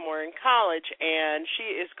sophomore in college, and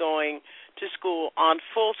she is going to school on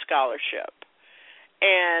full scholarship.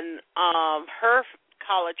 And her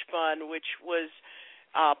college fund, which was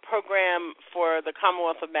a program for the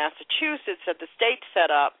Commonwealth of Massachusetts that the state set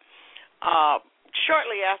up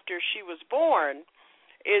shortly after she was born,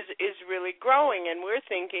 is really growing. And we're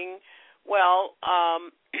thinking, well,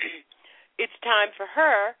 it's time for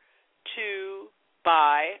her to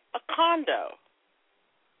buy a condo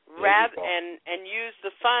and use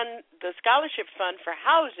the scholarship fund for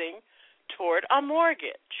housing toward a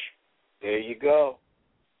mortgage. There you go.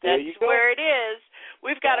 That's where it is.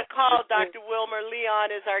 We've got a call. Dr. Wilmer Leon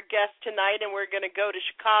is our guest tonight, and we're going to go to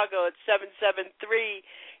Chicago at 773.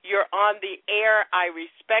 You're on the air. I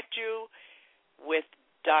respect you with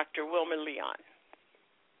Dr. Wilmer Leon.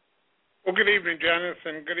 Well, good evening, Janice,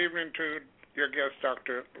 and good evening to your guest,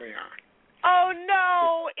 Dr. Leon. Oh,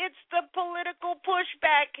 no, it's the political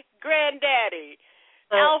pushback granddaddy.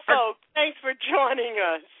 Alpha, thanks for joining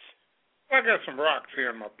us. I got some rocks here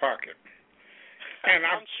in my pocket. And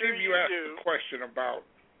I'm sure you asked do. a question about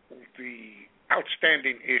the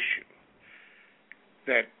outstanding issue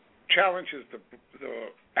that challenges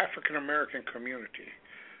the African-American community,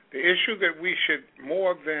 the issue that we should,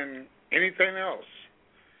 more than anything else,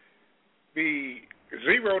 be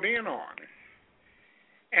zeroed in on.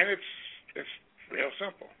 And it's real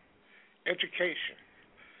simple, education.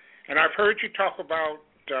 And I've heard you talk about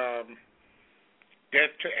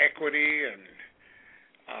debt to equity and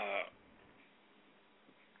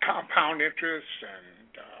compound interest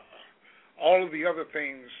and all of the other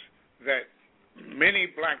things that many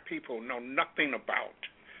black people know nothing about.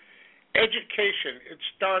 Education, it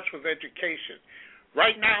starts with education.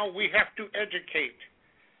 Right now we have to educate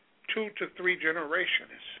 2 to 3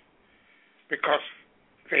 generations because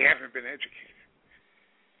they haven't been educated.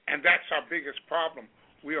 And that's our biggest problem.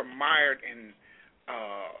 We are mired in,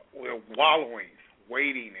 we're wallowing,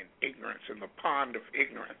 wading in ignorance, in the pond of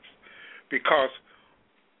ignorance, because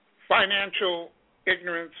financial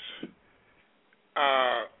ignorance,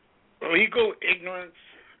 legal ignorance,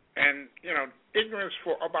 and, ignorance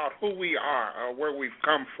about who we are or where we've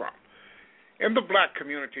come from. In the black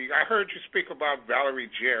community, I heard you speak about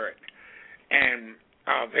Valerie Jarrett, and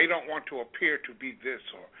they don't want to appear to be this,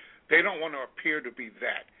 or they don't want to appear to be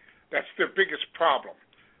that. That's their biggest problem.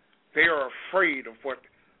 They are afraid of what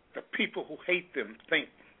the people who hate them think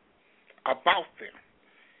about them.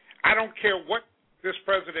 I don't care what this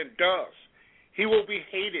president does. He will be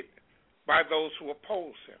hated by those who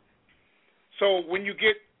oppose him. So when you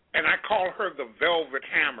get, and I call her the Velvet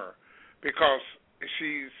Hammer because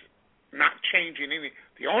she's not changing any.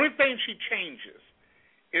 The only thing she changes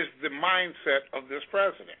is the mindset of this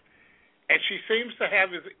president. And she seems to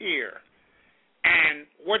have his ear. And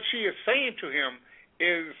what she is saying to him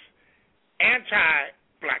is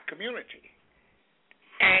anti-black community.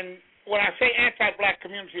 And when I say anti-black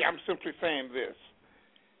community, I'm simply saying this.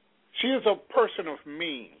 She is a person of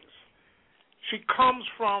means. She comes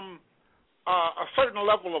from a certain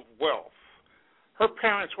level of wealth. Her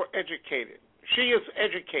parents were educated. She is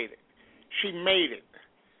educated. She made it.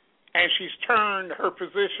 And she's turned her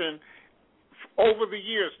position over the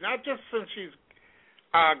years, not just since she's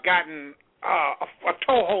gotten a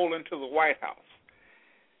toehold into the White House.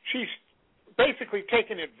 She's basically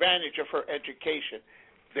taken advantage of her education.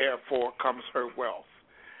 Therefore comes her wealth.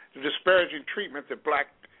 The disparaging treatment that black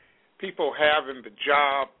people have in the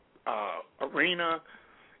job arena,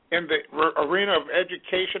 in the arena of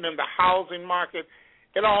education, in the housing market,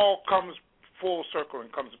 it all comes full circle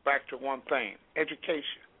and comes back to one thing: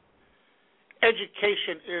 education.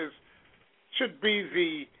 Education should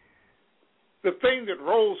be the thing that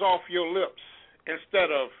rolls off your lips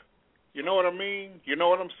instead of, you know what I mean? You know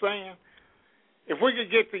what I'm saying? If we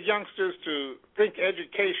could get the youngsters to think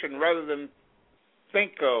education rather than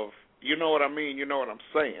think of, you know what I mean, you know what I'm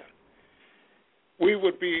saying, we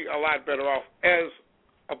would be a lot better off as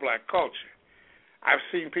a black culture. I've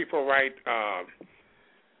seen people write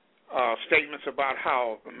statements about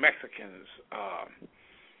how the Mexicans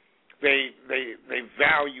they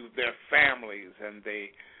value their families and they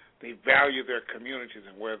value their communities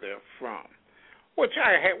and where they're from, which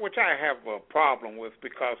I have a problem with,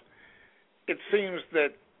 because it seems that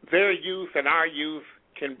their youth and our youth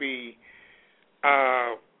can be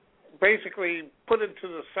basically put into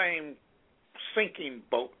the same sinking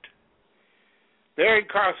boat. Their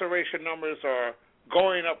incarceration numbers are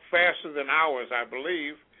going up faster than ours, I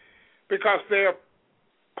believe, because their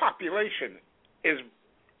population is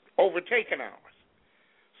overtaking ours.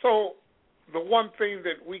 So the one thing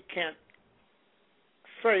that we can't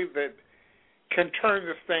say that can turn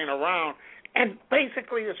this thing around, and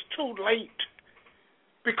basically it's too late,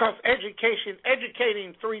 because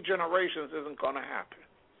educating 3 generations isn't going to happen.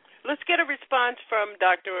 Let's get a response from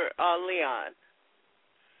Dr. Leon.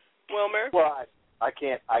 Wilmer? Well, I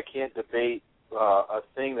can't debate a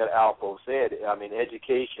thing that Alpo said. I mean,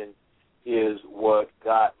 education is what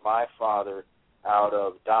got my father out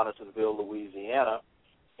of Donaldsonville, Louisiana,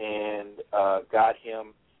 and got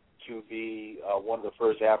him to be one of the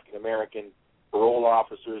first African-American parole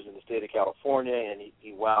officers in the state of California, and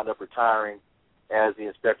he wound up retiring as the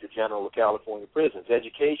Inspector General of California prisons.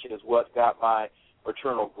 Education is what got my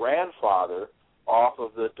maternal grandfather off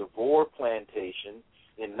of the DeVore plantation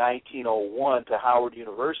in 1901 to Howard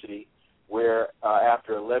University, where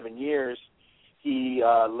after 11 years he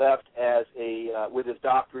left as with his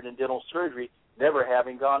doctorate in dental surgery, never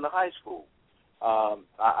having gone to high school.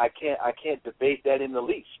 I can't debate that in the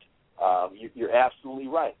least. You're absolutely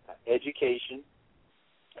right. Education.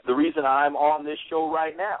 The reason I'm on this show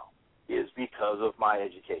right now is because of my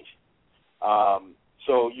education.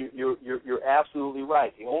 So you're absolutely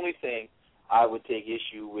right. The only thing I would take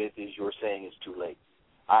issue with is you're saying it's too late.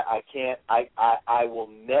 I will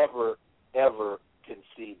never ever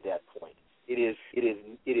concede that point. It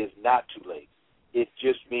is not too late. It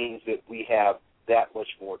just means that we have that much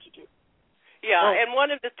more to do. Yeah, and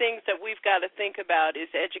one of the things that we've got to think about is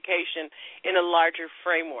education in a larger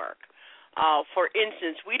framework. For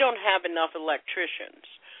instance, we don't have enough electricians.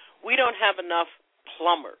 We don't have enough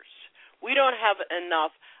plumbers. We don't have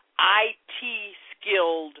enough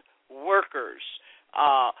IT-skilled workers,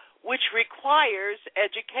 which requires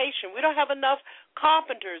education. We don't have enough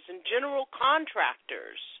carpenters and general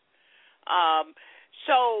contractors.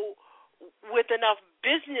 So with enough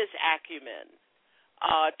business acumen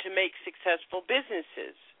to make successful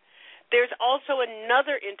businesses. there's also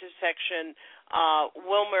another intersection,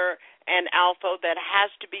 Wilmer and Alpha, that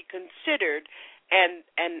has to be considered, and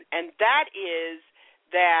that is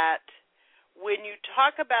that when you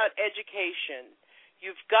talk about education,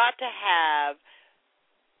 you've got to have,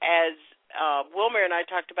 as Wilmer and I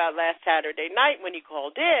talked about last Saturday night when he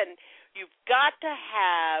called in, you've got to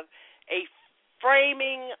have a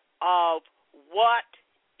framing of what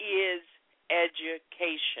is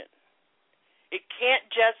education. It can't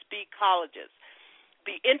just be colleges.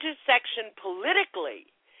 The intersection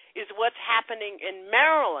politically is what's happening in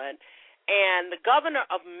Maryland, and the governor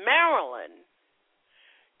of Maryland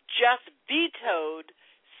just vetoed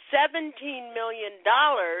 $17 million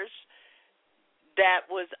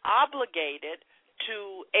that was obligated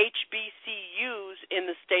to HBCUs in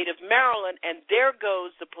the state of Maryland, and there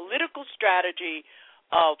goes the political strategy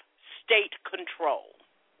of state control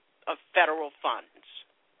of federal funds.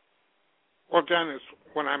 Well, Dennis,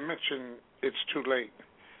 when I mention it's too late,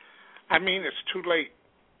 I mean it's too late.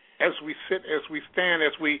 As we sit, as we stand,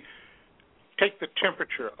 as we take the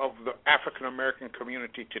temperature of the African-American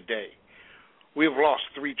community today, we've lost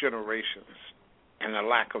 3 generations in the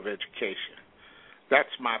lack of education.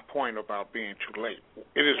 That's my point about being too late.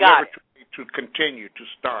 It is never too late to continue, to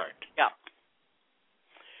start. Yeah.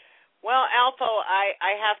 Well, Alpha,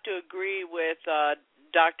 I have to agree with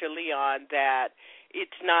Dr. Leon that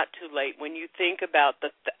it's not too late. When you think about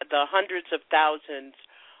the hundreds of thousands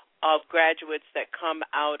of graduates that come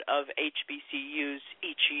out of HBCUs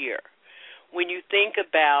each year, when you think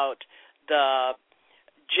about the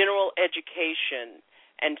general education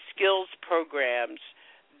and skills programs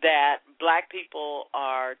that black people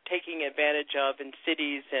are taking advantage of in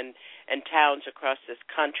cities and towns across this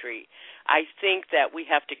country, I think that we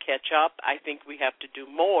have to catch up. I think we have to do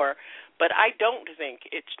more, but I don't think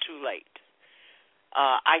it's too late.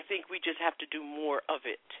 I think we just have to do more of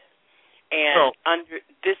it. And under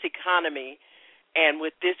this economy and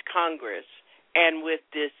with this Congress and with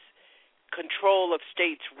this control of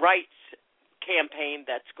states' rights campaign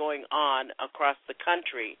that's going on across the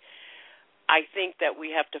country, I think that we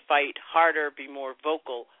have to fight harder, be more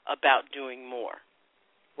vocal about doing more.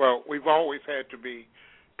 Well, we've always had to be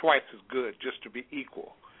twice as good just to be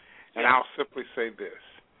equal. And I'll simply say this.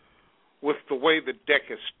 With the way the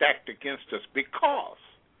deck is stacked against us, because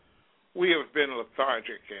we have been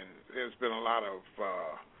lethargic and there's been a lot of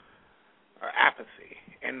apathy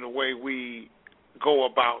in the way we go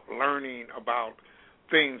about learning about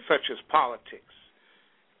things such as politics,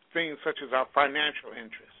 things such as our financial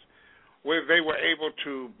interests, where they were able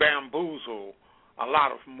to bamboozle a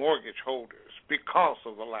lot of mortgage holders because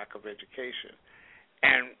of the lack of education.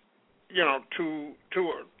 And, you know, to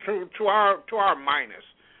our minus,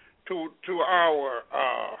 to our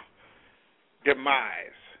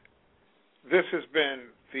demise, this has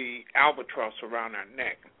been the albatross around our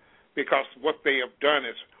neck, because what they have done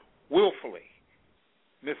is willfully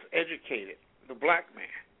miseducated the black man.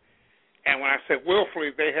 And when I say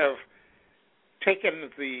willfully, they have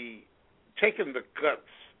taken the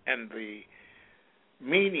guts and the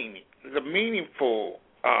meaningful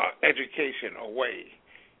education away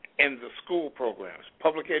in the school programs.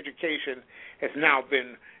 Public education has now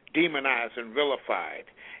been demonized and vilified,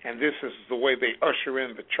 and this is the way they usher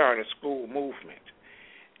in the charter school movement.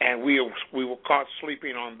 And we were caught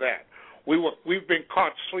sleeping on that. We've been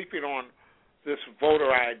caught sleeping on this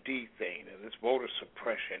voter ID thing and this voter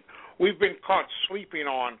suppression. We've been caught sleeping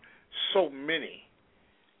on so many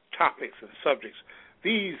topics and subjects.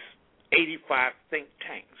 These 85 think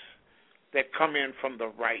tanks that come in from the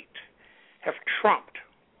right have trumped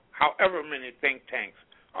however many think tanks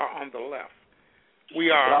are on the left.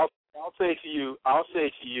 We are. I'll say to you,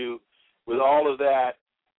 with all of that,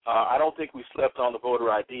 I don't think we slept on the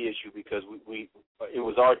voter ID issue, because it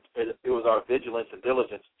was our vigilance and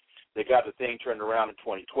diligence that got the thing turned around in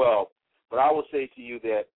 2012. But I will say to you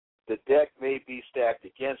that the deck may be stacked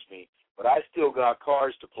against me, but I still got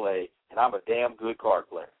cards to play, and I'm a damn good card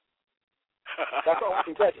player. That's all I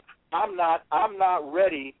can tell you. I'm not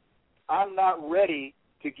ready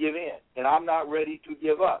to give in, and I'm not ready to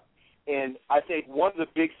give up. And I think one of the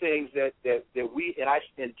big things that we,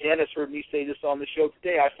 and Janice heard me say this on the show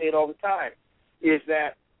today, I say it all the time, is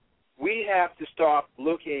that we have to stop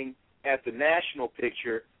looking at the national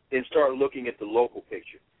picture and start looking at the local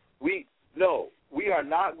picture. We are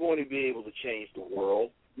not going to be able to change the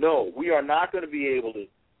world. No, we are not going to be able to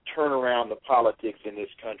turn around the politics in this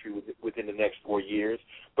country within the next 4 years.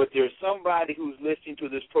 But there's somebody who's listening to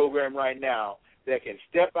this program right now that can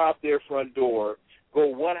step out their front door, go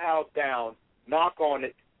one house down, knock on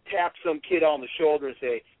it, tap some kid on the shoulder and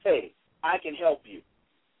say, hey, I can help you,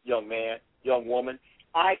 young man, young woman,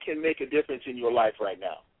 I can make a difference in your life right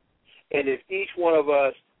now. And if each one of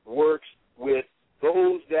us works with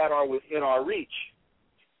those that are within our reach,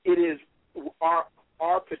 it is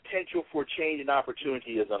our potential for change and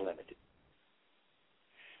opportunity is unlimited.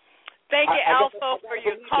 Thank you, Alpha, for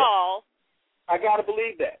your call. I gotta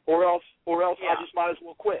believe that, or else I just might as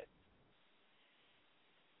well quit.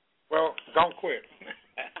 Well, don't quit.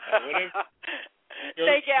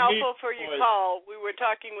 Thank you, Alpha, for your call. We were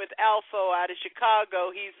talking with Alpha out of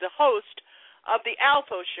Chicago. He's the host of the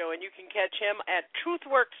Alpha Show, and you can catch him at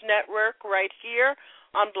TruthWorks Network right here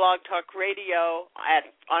on Blog Talk Radio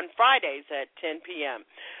on Fridays at 10 p.m.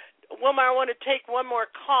 Wilmer, I want to take one more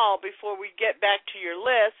call before we get back to your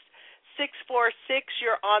list. 646,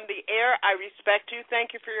 you're on the air. I respect you.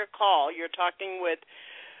 Thank you for your call. You're talking with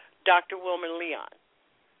Dr. Wilmer Leon.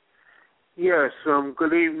 Yes,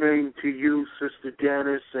 good evening to you, Sister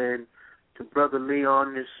Janice, and to Brother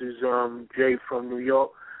Leon. This is Jay from New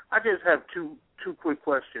York. I just have two quick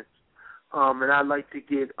questions, and I'd like to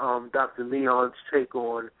get Dr. Leon's take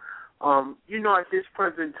on. At this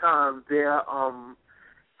present time, they're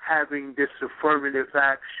having this affirmative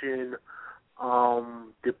action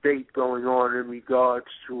debate going on in regards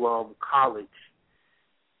to college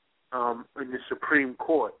in the Supreme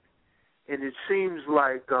Court. And it seems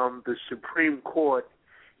like the Supreme Court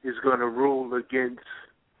is going to rule against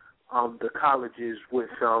the colleges with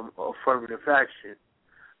affirmative action.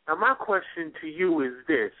 Now, my question to you is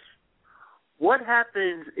this. What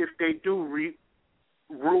happens if they do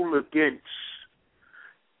rule against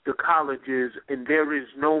the colleges and there is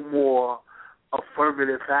no more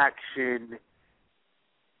affirmative action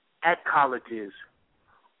at colleges?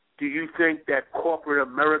 Do you think that corporate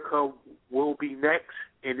America will be next?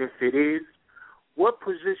 And if it is, what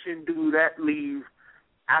position do that leave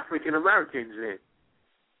African Americans in?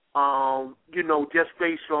 Just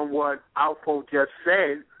based on what Alpha just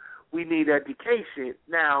said, we need education.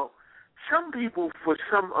 Now, some people, for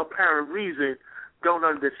some apparent reason, don't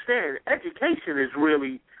understand. Education is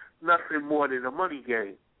really nothing more than a money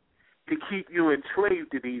game to keep you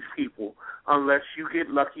enslaved to these people, unless you get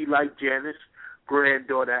lucky like Janice's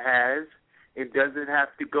granddaughter has and doesn't have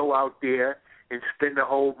to go out there and spend a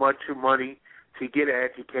whole bunch of money to get an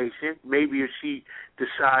education. Maybe if she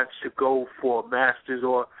decides to go for a master's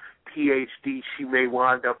or PhD, she may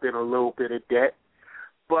wind up in a little bit of debt.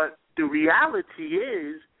 But the reality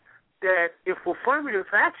is that if affirmative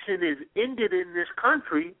action is ended in this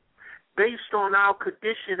country based on our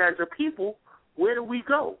condition as a people, where do we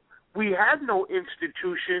go? We have no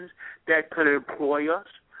institutions that could employ us.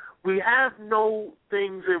 We have no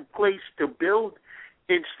things in place to build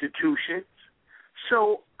institutions.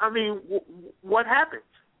 So, what happens?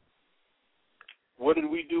 What did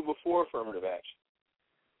we do before affirmative action?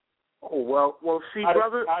 Oh well. See,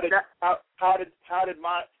 brother. How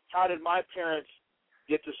did my parents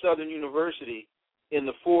get to Southern University in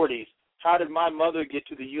the 40s? How did my mother get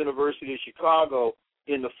to the University of Chicago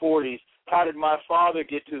in the 40s? How did my father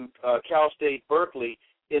get to Cal State Berkeley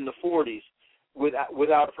in the 40s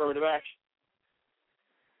without affirmative action?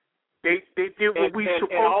 They did what we're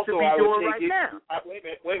supposed to be doing right now. Wait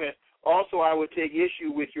a minute. Also, I would take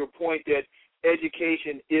issue with your point that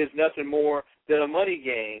education is nothing more than a money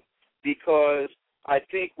game, because I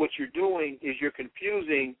think what you're doing is you're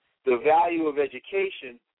confusing the value of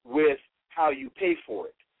education with how you pay for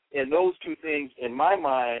it. And those two things, in my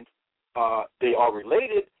mind, they are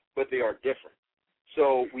related, but they are different.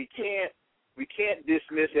 So we can't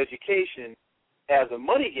dismiss education as a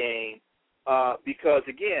money game because,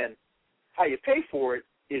 again, how you pay for it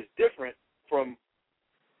is different from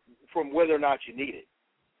whether or not you need it.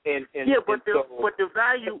 But the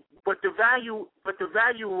value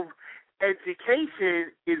of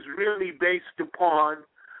education is really based upon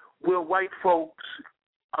will white folks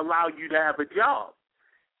allow you to have a job.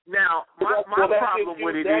 Now, my problem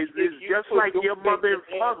with it is just like your mother and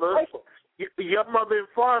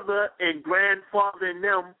father and grandfather and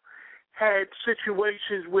them had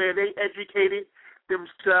situations where they educated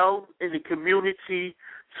themselves and the community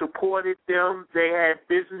supported them. They had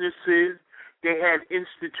businesses, they had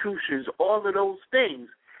institutions, all of those things.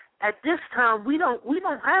 At this time, we don't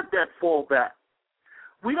have that fallback.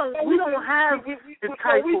 We don't have the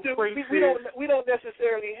type of places. We don't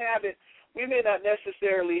necessarily have it. We may not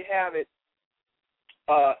necessarily have it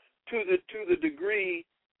to the degree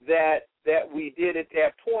that we did at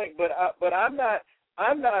that point. But I'm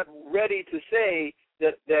not ready to say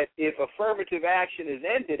that if affirmative action is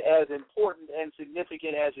ended, as important and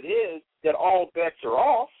significant as it is, that all bets are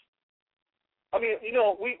off. I mean,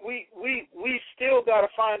 we still got to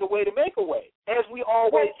find a way to make a way, as we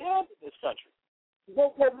always have in this country.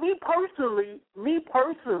 Well, me personally,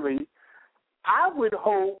 personally, I would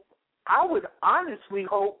honestly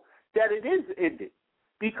hope that it is ended,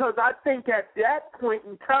 because I think at that point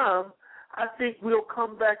in time, I think we'll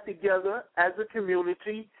come back together as a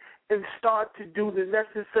community and start to do the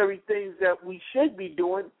necessary things that we should be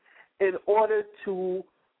doing in order to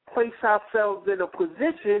place ourselves in a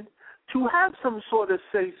position to have some sort of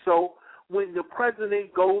say-so when the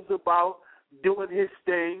president goes about doing his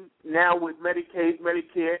thing now with Medicaid,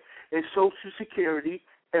 Medicare, and Social Security,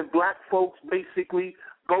 and black folks basically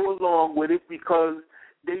go along with it because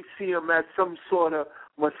they see him as some sort of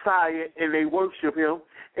Messiah and they worship him.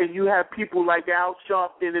 And you have people like Al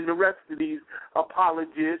Sharpton and the rest of these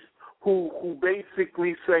apologists who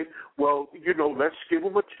basically say, well, let's give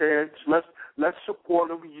him a chance, let's support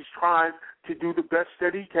him. He's trying to do the best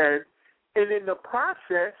that he can. And in the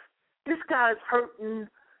process, this guy's hurting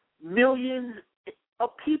millions of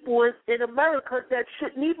people in America that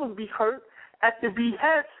shouldn't even be hurt at the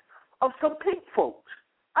behest of some pink folks.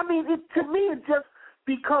 I mean, to me, it just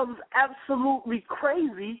becomes absolutely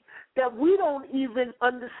crazy that we don't even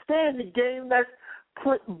understand the game that's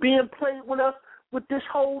being played with us with this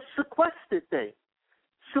whole sequester thing.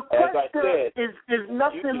 Sequester is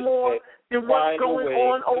nothing more than what's going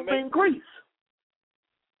on over in Greece.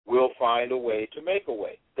 We'll find a way to make a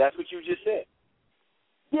way. That's what you just said.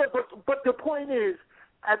 Yeah, but the point is,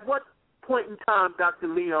 at what point in time, Dr.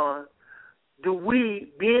 Leon, do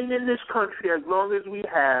we, being in this country as long as we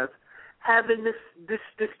have, having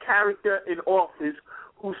this character in office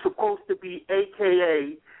who's supposed to be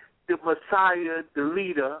AKA the Messiah, the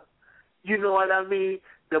leader, you know what I mean,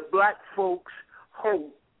 the black folks'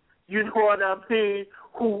 hope, you know what I mean,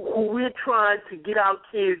 who we're trying to get our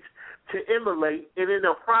kids to emulate, and in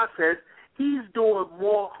the process, he's doing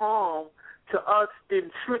more harm to us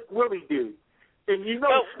than Slick Willie did. And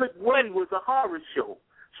Slick Willie was a horror show.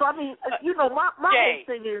 So, I mean, my whole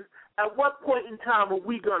thing is, at what point in time are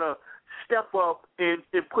we going to step up and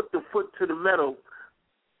put the foot to the metal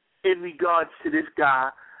in regards to this guy?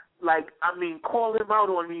 Like, I mean, call him out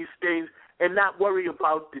on these things and not worry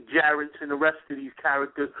about the Jarretts and the rest of these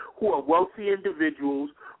characters who are wealthy individuals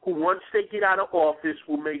who, once they get out of office,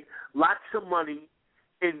 will make lots of money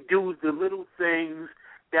and do the little things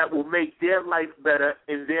that will make their life better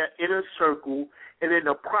in their inner circle, and in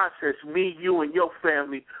the process, me, you, and your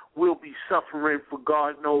family will be suffering for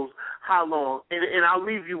God knows how long. And I'll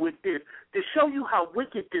leave you with this. To show you how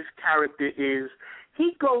wicked this character is,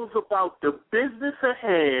 he goes about the business at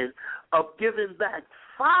hand of giving back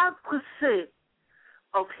 5%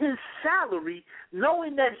 of his salary,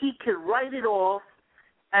 knowing that he can write it off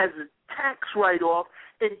as a tax write-off,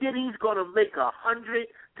 and then he's going to make 100,000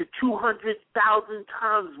 to 200,000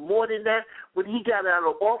 times more than that when he got out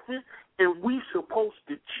of office, and we supposed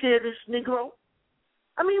to cheer this Negro?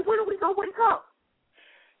 I mean, when are we going to wake up?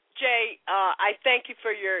 Jay, I thank you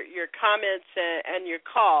for your comments and your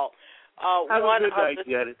call. Have a good night,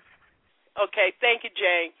 Janet. Okay, thank you,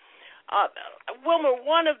 Jay. Wilmer,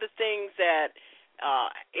 one of the things that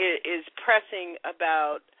is pressing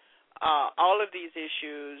about all of these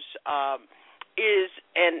issues is,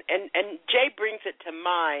 and Jay brings it to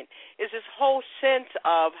mind, is this whole sense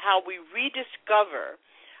of how we rediscover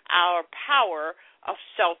our power of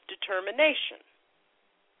self-determination.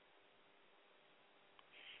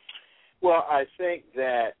 Well, I think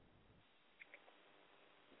that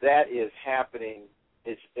is happening.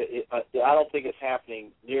 I don't think it's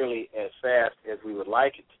happening nearly as fast as we would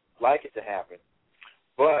like it to happen.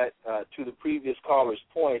 But to the previous caller's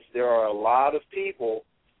points, there are a lot of people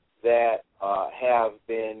that have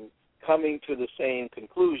been coming to the same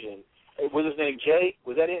conclusion. Was his name Jay?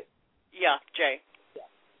 Was that it? Yeah, Jay.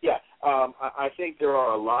 Yeah. I think there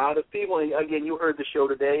are a lot of people, and again, you heard the show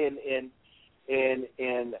today,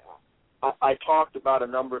 and I talked about a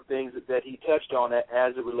number of things that he touched on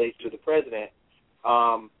as it relates to the president.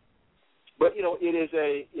 But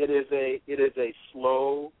it is a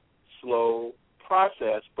slow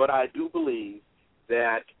process. But I do believe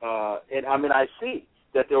that, and I mean, I see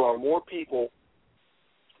that there are more people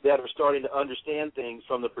that are starting to understand things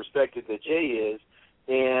from the perspective that Jay is,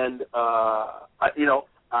 and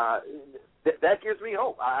that gives me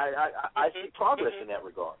hope. I see progress in that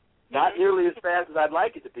regard. Not nearly as fast as I'd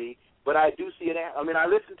like it to be, but I do see it. I mean, I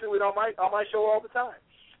listen to it on my show all the time.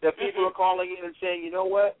 That people are calling in and saying, you know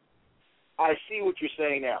what? I see what you're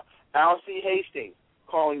saying now. Al C. Hastings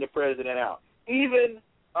calling the president out. Even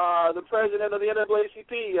the president of the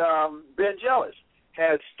NAACP, Ben Jealous,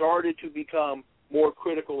 has started to become more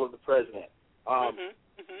critical of the president.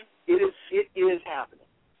 It is happening.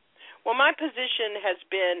 Well, my position has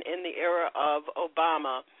been in the era of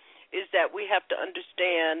Obama is that we have to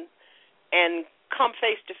understand and come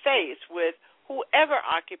face to face with whoever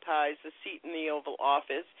occupies the seat in the Oval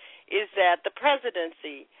Office is that the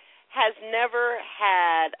presidency has never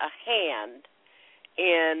had a hand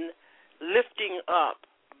in lifting up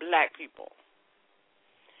black people.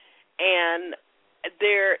 And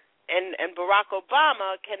Barack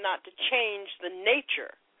Obama cannot change the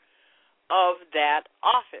nature of that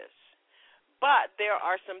office. But there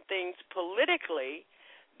are some things politically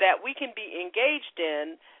that we can be engaged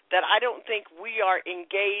in that I don't think we are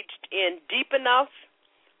engaged in deep enough,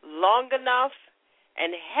 long enough,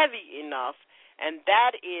 and heavy enough, and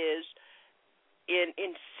that is in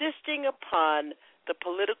insisting upon the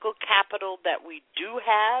political capital that we do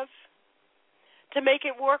have to make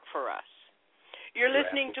it work for us. You're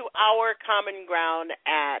listening to Our Common Ground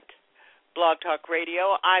at Blog Talk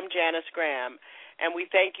Radio. I'm Janice Graham, and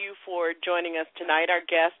we thank you for joining us tonight. Our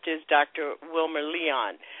guest is Dr. Wilmer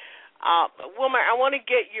Leon. Wilmer, I want to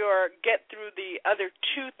get through the other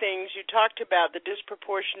two things. You talked about the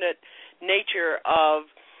disproportionate nature of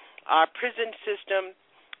our prison system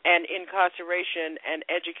and incarceration and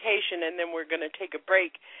education, and then we're going to take a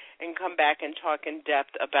break and come back and talk in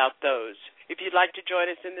depth about those. If you'd like to join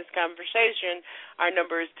us in this conversation, our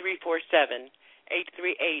number is 347-838-9852,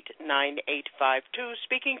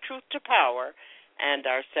 speaking truth to power and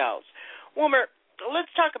ourselves. Wilmer, let's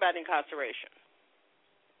talk about incarceration.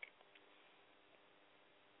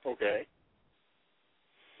 Okay.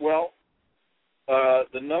 Well,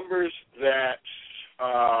 the numbers that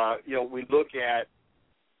we look at,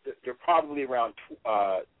 they're probably around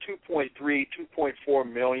 2.3, 2.4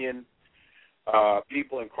 million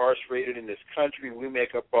people incarcerated in this country. We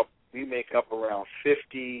make up around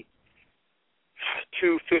 50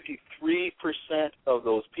 to 53% of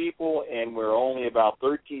those people, and we're only about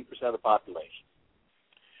 13% of the population.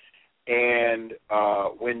 And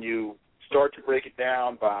when you start to break it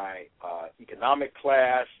down by economic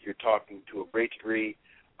class, you're talking to a great degree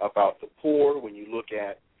about the poor. When you look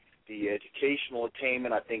at the educational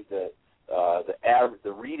attainment, I think the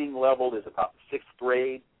reading level is about the 6th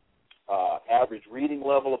grade average reading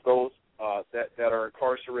level of those that are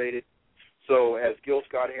incarcerated. So as Gil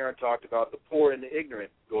Scott-Heron talked about, the poor and the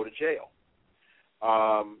ignorant go to jail.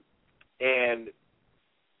 And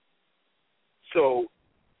so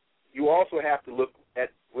you also have to look at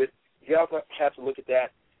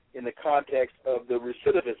that in the context of the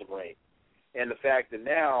recidivism rate and the fact that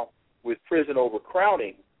now with prison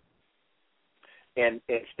overcrowding and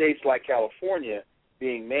states like California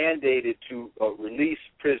being mandated to release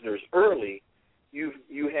prisoners early, you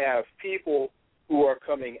have people who are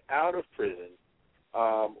coming out of prison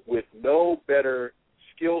with no better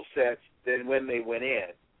skill sets than when they went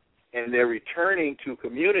in, and they're returning to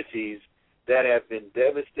communities that have been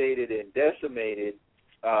devastated and decimated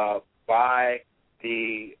by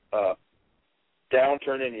the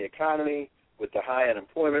downturn in the economy with the high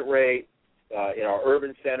unemployment rate. In our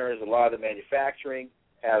urban centers, a lot of the manufacturing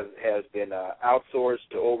has been outsourced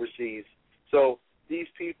to overseas. So these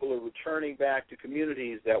people are returning back to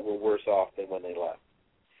communities that were worse off than when they left.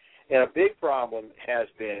 And a big problem has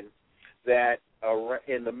been that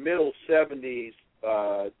in the middle 70s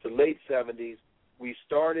to late 70s, we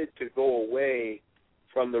started to go away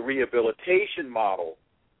from the rehabilitation model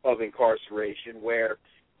of incarceration where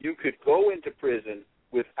you could go into prison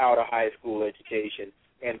without a high school education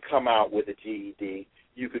and come out with a GED.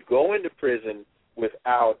 You could go into prison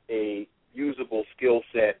without a usable skill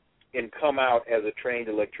set and come out as a trained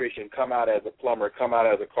electrician, come out as a plumber, come out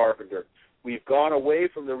as a carpenter. We've gone away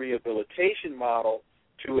from the rehabilitation model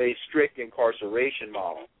to a strict incarceration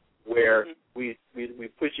model where we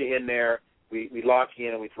put you in there, we lock you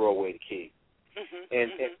in, and we throw away the key.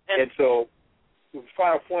 And so the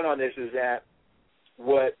final point on this is that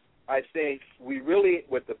what I think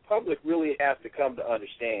what the public really has to come to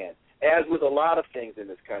understand, as with a lot of things in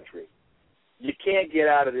this country, you can't get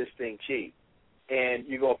out of this thing cheap. And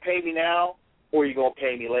you're going to pay me now or you're going to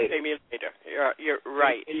pay me later. Pay me later. You're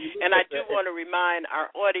right. And I do want to remind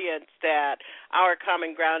our audience that Our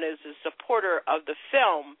Common Ground is a supporter of the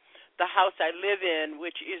film The House I Live In,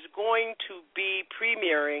 which is going to be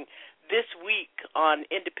premiering this week on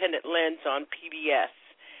Independent Lens on PBS.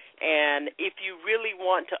 And if you really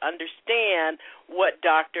want to understand what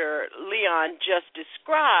Dr. Leon just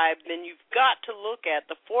described, then you've got to look at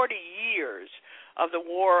the 40 years of the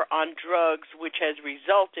war on drugs, which has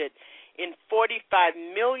resulted in 45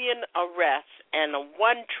 million arrests and a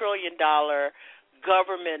 $1 trillion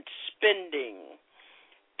government spending.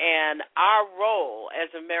 And our role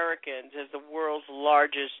as Americans as the world's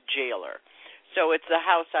largest jailer. So it's The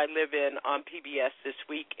House I Live In on PBS this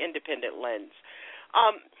week, Independent Lens.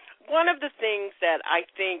 One of the things that I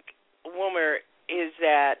think, Wilmer, is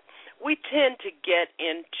that we tend to get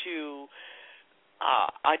into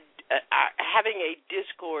having a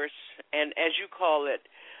discourse and, as you call it,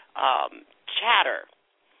 chatter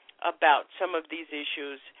about some of these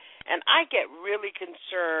issues. And I get really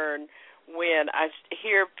concerned when I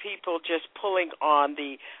hear people just pulling on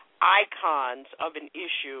the icons of an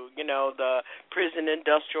issue, the prison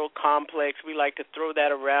industrial complex. We like to throw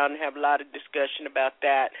that around and have a lot of discussion about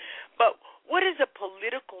that. But what is a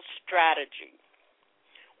political strategy?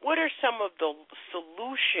 What are some of the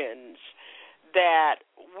solutions that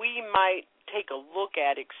we might take a look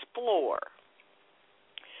at, explore,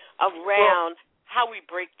 around how we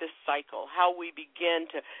break this cycle, how we begin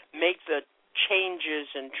to make the changes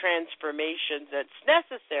and transformations that's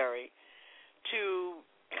necessary to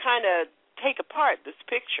kind of take apart this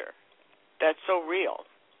picture that's so real?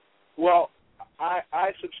 Well,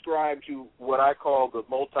 I subscribe to what I call the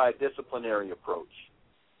multidisciplinary approach,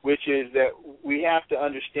 which is that we have to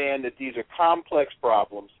understand that these are complex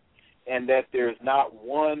problems and that there's not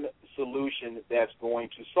one solution that's going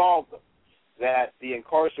to solve them. That the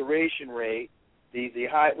incarceration rate, the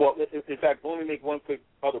high, well, in fact, let me make one quick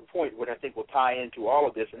other point, which I think will tie into all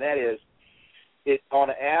of this, and that is, on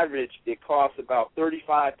average, it costs about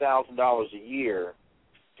 $35,000 a year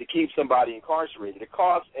to keep somebody incarcerated. It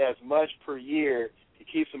costs as much per year to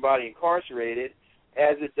keep somebody incarcerated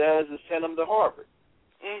as it does to send them to Harvard.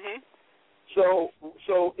 Mm-hmm. So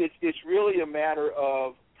it's really a matter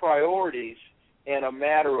of priorities and a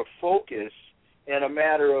matter of focus and a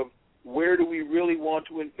matter of where do we really want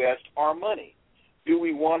to invest our money. Do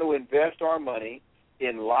we want to invest our money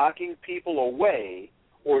in locking people away,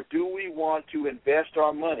 or do we want to invest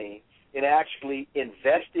our money in actually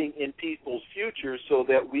investing in people's futures so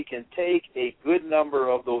that we can take a good number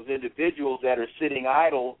of those individuals that are sitting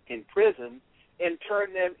idle in prison and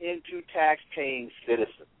turn them into tax-paying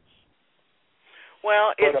citizens?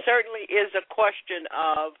 Well, it certainly is a question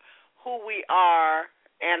of who we are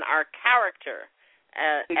and our character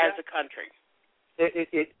as a country.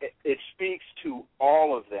 It speaks to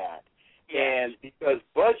all of that. Yes. And because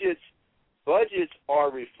budgets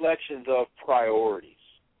are reflections of priorities.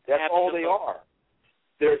 That's Absolutely. all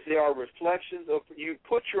they are. They are reflections of, you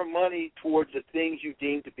put your money towards the things you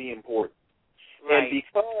deem to be important. Right. And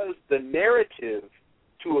because the narrative,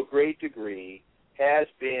 to a great degree, has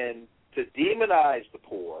been to demonize the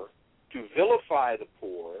poor, to vilify the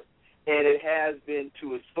poor, and it has been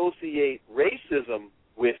to associate racism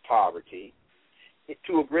with poverty,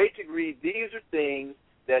 to a great degree, these are things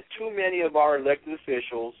that too many of our elected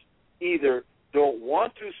officials either don't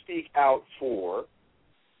want to speak out for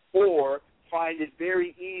or find it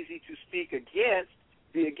very easy to speak against,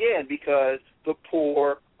 again, because the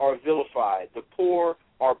poor are vilified. The poor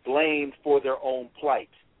are blamed for their own plight.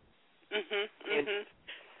 Mm-hmm, mm-hmm.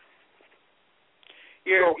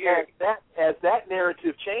 As that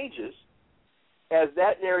narrative changes, as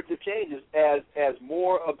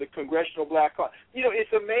more of the congressional black caucus,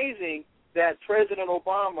 it's amazing that President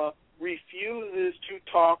Obama refuses to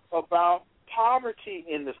talk about poverty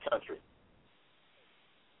in this country.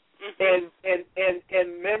 Mm-hmm.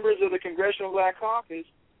 And members of the Congressional Black Caucus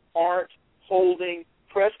aren't holding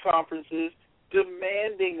press conferences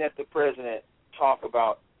demanding that the president talk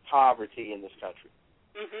about poverty in this country.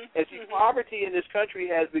 Mm-hmm. And see, poverty in this country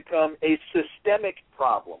has become a systemic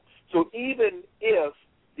problem. So even if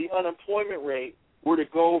the unemployment rate were to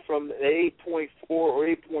go from 8.4 or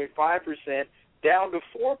 8.5% down to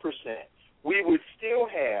 4%, we would still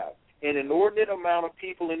have an inordinate amount of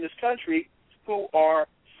people in this country who are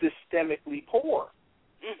systemically poor.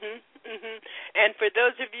 Mm-hmm, mm-hmm. And for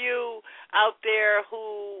those of you out there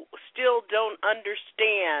who still don't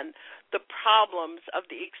understand the problems of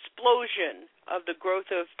the explosion of the growth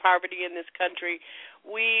of poverty in this country,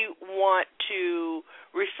 we want to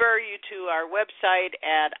refer you to our website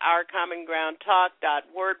at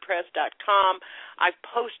ourcommongroundtalk.wordpress.com. I've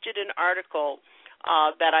posted an article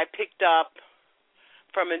that I picked up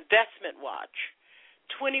from Investment Watch,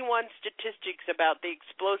 21 statistics about the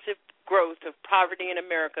explosive growth of poverty in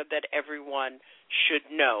America that everyone should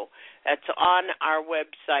know. That's on our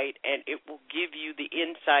website, and it will give you the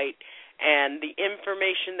insight and the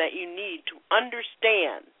information that you need to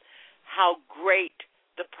understand how great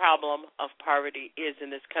the problem of poverty is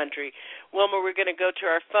in this country. Wilmer, we're going to go to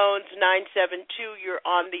our phones. 972, you're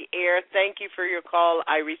on the air. Thank you for your call.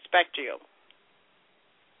 I respect you.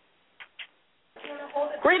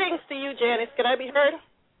 Greetings to you, Janice. Can I be heard?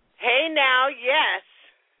 Hey now, yes.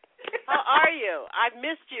 How are you? I've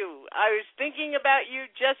missed you. I was thinking about you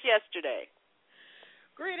just yesterday.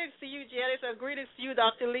 Greetings to you, Janice, and greetings to you,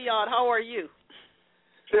 Dr. Leon. How are you?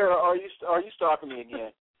 Sarah, are you stalking me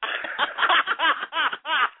again?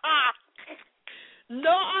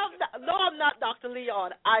 No, I'm not, Dr.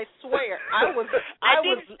 Leon. I swear. I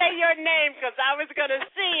didn't say your name because I was going to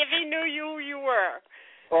see if he knew who you were.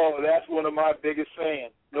 Oh, that's one of my biggest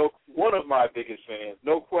fans. One of my biggest fans.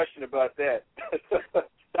 No question about that.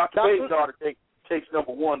 Dr. Wade's daughter takes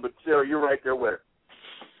number one, but Sarah, you're right there with her.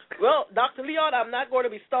 Well, Dr. Leon, I'm not going to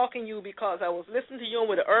be stalking you because I was listening to you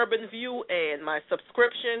with the Urban View, and my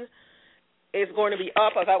subscription is going to be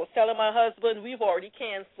up. As I was telling my husband, we've already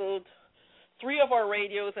canceled 3 of our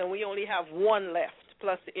radios, and we only have 1 left,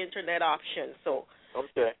 plus the internet option. So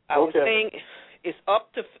I was saying it's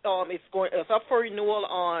up to it's up for renewal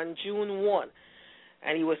on June 1.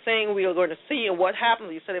 And he was saying we are going to see what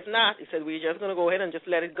happens. He said if not, he said we're just going to go ahead and just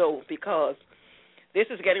let it go because this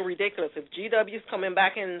is getting ridiculous. If GW is coming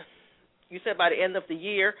back in, you said by the end of the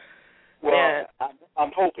year. Well,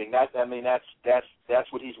 I'm hoping that's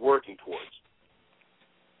what he's working towards.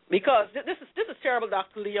 Because this is terrible,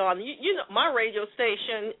 Dr. Leon. You know, my radio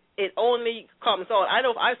station, it only comes on. I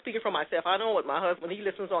know I'm speaking for myself. I know what my husband, he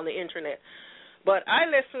listens on the internet. But I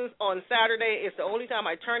listen on Saturday. It's the only time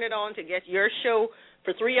I turn it on to get your show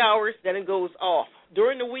for 3 hours, then it goes off.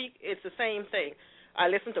 During the week, it's the same thing. I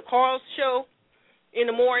listen to Carl's show in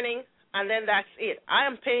the morning, and then that's it. I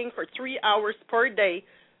am paying for 3 hours per day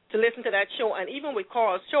to listen to that show. And even with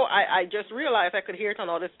Carl's show, I just realized I could hear it on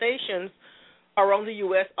other stations around the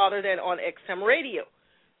U.S. other than on XM radio.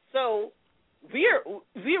 So we are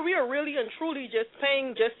really and truly just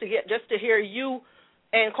paying just to hear you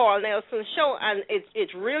and Carl Nelson's show, and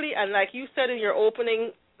it's really, and like you said in your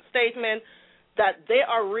opening statement, that they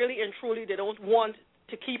are really and truly, they don't want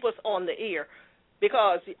to keep us on the air.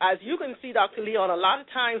 Because as you can see, Dr. Leon, a lot of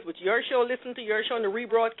times with your show, listen to your show and the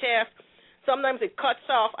rebroadcast, sometimes it cuts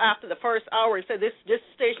off after the first hour and says this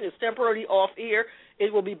station is temporarily off air.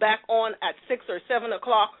 It will be back on at 6 or 7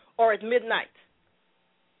 o'clock or at midnight.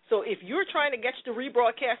 So if you're trying to get the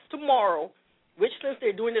rebroadcast tomorrow, which since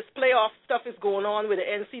they're doing this playoff stuff is going on with the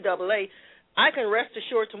NCAA, I can rest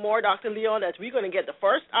assured tomorrow, Dr. Leon, that we're going to get the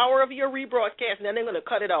first hour of your rebroadcast, and then they're going to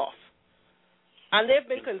cut it off. And they've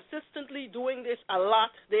been consistently doing this a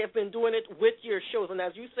lot. They have been doing it with your shows. And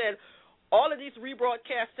as you said, all of these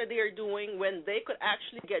rebroadcasts that they're doing, when they could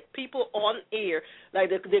actually get people on air, like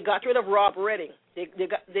they got rid of Rob Redding. They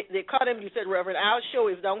cut him. You said Reverend Al's show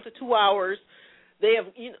is down to 2 hours. They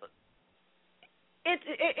have, you know,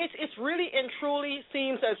 it's really and truly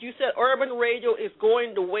seems, as you said, urban radio is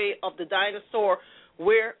going the way of the dinosaur,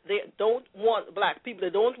 where they don't want black people.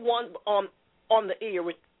 They don't want on the air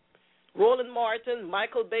with Roland Martin,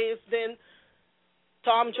 Michael Baisden,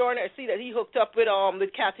 Tom Jordan. I see that he hooked up with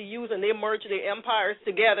Kathy Hughes, and they merged their empires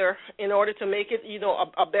together in order to make it, you know,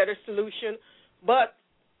 a better solution. But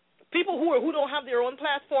people who don't have their own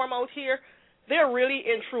platform out here, they're really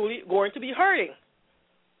and truly going to be hurting.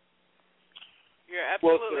 You're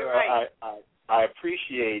absolutely right. I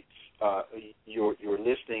appreciate your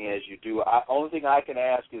listening as you do. Only thing I can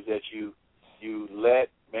ask is that you let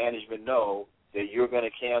management know that you're going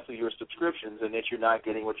to cancel your subscriptions and that you're not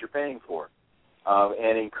getting what you're paying for,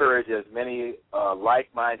 and encourage as many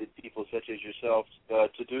like-minded people such as yourself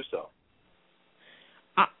to do so.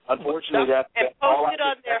 Unfortunately, that's all I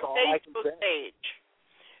can say. And post it on their Facebook page.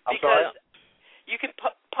 Because you can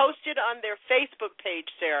post it on their Facebook page,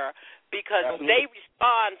 Sarah, because Absolutely. they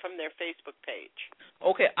respond from their Facebook page.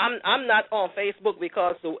 Okay, I'm not on Facebook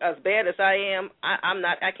because as bad as I am,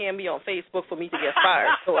 I can't be on Facebook for me to get fired.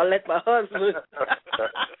 So I let my husband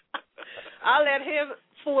I'll let him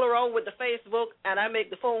fool around with the Facebook and I make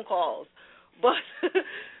the phone calls. But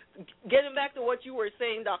getting back to what you were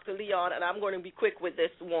saying, Dr. Leon, and I'm going to be quick with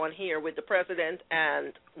this one here with the president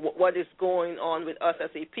and what is going on with us as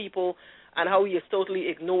a people and how he has totally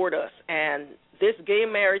ignored us. And this gay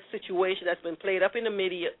marriage situation that's been played up in the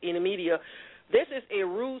media, this is a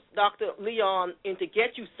ruse, Dr. Leon, to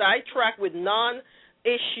get you sidetracked with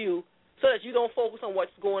non-issue so that you don't focus on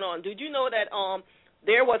what's going on. Did you know that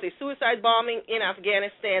there was a suicide bombing in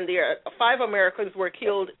Afghanistan? There, 5 Americans were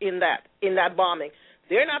killed in that bombing.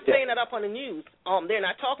 They're not playing that up on the news. They're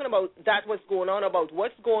not talking about what's going on, about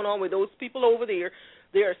what's going on with those people over there.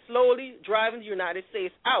 They are slowly driving the United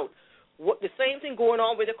States out. The same thing going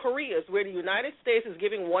on with the Koreas, where the United States is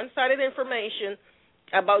giving one-sided information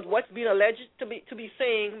about what's being alleged to be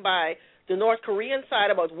saying by the North Korean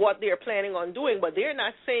side about what they're planning on doing, but they're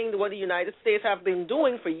not saying what the United States have been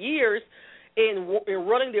doing for years in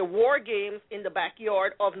running their war games in the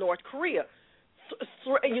backyard of North Korea.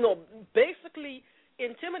 So, you know, basically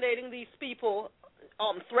intimidating these people,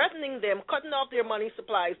 threatening them, cutting off their money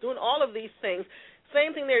supplies, doing all of these things.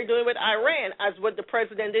 Same thing they're doing with Iran, as what the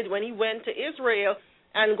president did when he went to Israel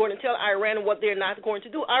and going to tell Iran what they're not going to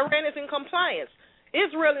do. Iran is in compliance.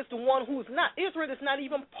 Israel is the one who's not. Israel is not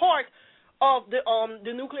even part of the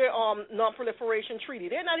nuclear non-proliferation treaty.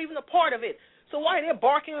 They're not even a part of it. So why are they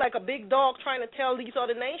barking like a big dog trying to tell these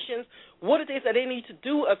other nations what it is that they need to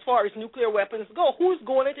do as far as nuclear weapons go? Who's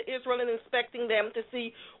going into Israel and inspecting them to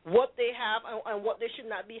see what they have and what they should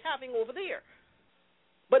not be having over there?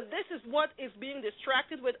 But this is what is being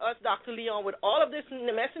distracted with us, Dr. Leon, with all of this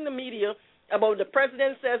mess in the media about the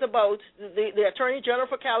president says about the Attorney General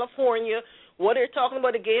for California, what they're talking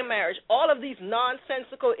about the gay marriage. All of these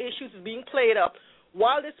nonsensical issues is being played up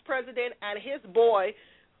while this president and his boy,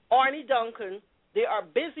 Arnie Duncan, they are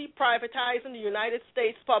busy privatizing the United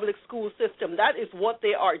States public school system. That is what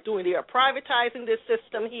they are doing. They are privatizing this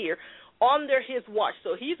system here under his watch.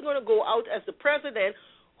 So he's going to go out as the president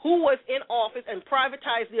who was in office and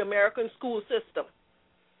privatize the American school system.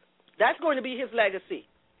 That's going to be his legacy.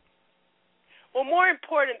 Well, more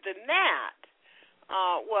important than that,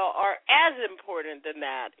 or as important than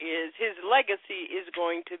that, is his legacy is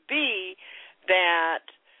going to be that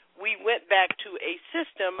we went back to a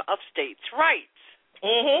system of states' rights.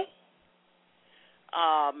 Mm-hmm.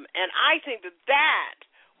 And I think that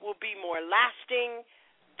will be more lasting,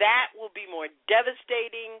 that will be more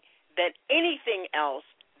devastating than anything else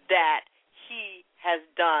that he has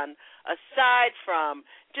done, aside from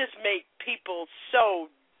just make people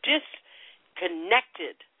so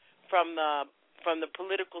disconnected from the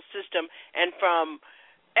political system and from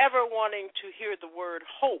ever wanting to hear the word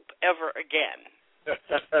hope ever again.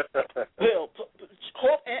 Well,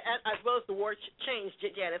 hope and as well as the word change,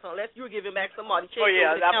 Janice, unless you're giving back some money. Oh,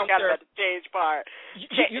 yeah, I forgot about the change part.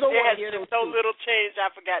 You don't want to hear those so little change,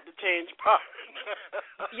 I forgot the change part.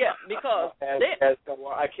 Yeah, because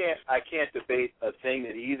I can't debate a thing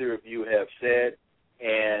that either of you have said,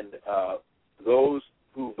 and those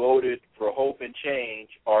who voted for hope and change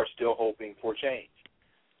are still hoping for change.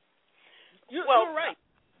 You're right.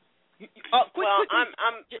 Quickly,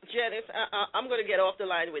 Janice, I'm going to get off the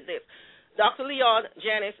line with this. Dr. Leon,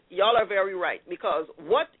 Janice, y'all are very right, because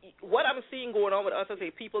what I'm seeing going on with us as a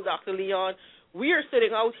people, Dr. Leon, we are sitting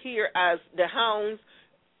out here as the hounds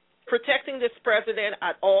protecting this president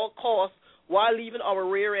at all costs while leaving our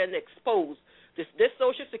rear end exposed. This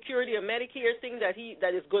Social Security and Medicare thing that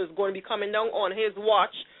is going to be coming down on his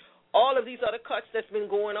watch, all of these other cuts that's been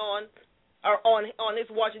going on are on his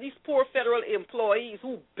watch. These poor federal employees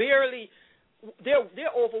who barely, they're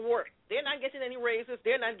overworked. They're not getting any raises.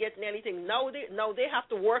 They're not getting anything. Now they have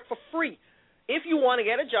to work for free. If you want to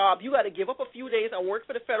get a job, you got to give up a few days and work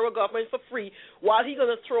for the federal government for free, while he's going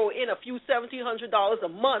to throw in a few $1,700 a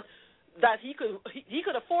month that he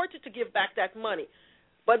could afford to give back that money.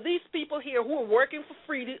 But these people here who are working for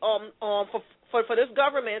free for this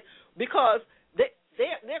government, because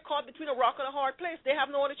they're caught between a rock and a hard place. They have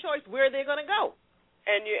no other choice. Where are they going to go?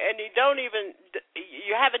 And you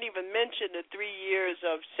haven't even mentioned the 3 years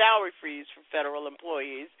of salary freeze for federal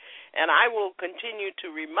employees. And I will continue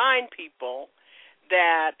to remind people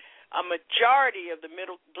that a majority of the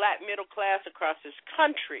black middle class across this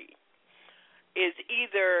country is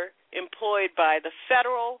either employed by the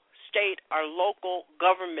federal, state, or local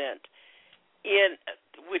government,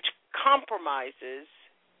 which compromises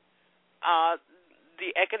the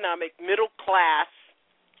economic middle class,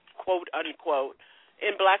 quote unquote,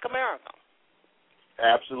 in Black America.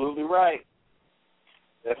 Absolutely right.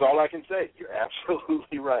 That's all I can say. You're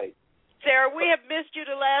absolutely right. Sarah, we have missed you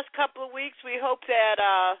the last couple of weeks. We hope that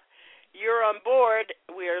you're on board.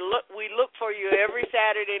 We look for you every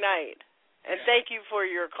Saturday night. And thank you for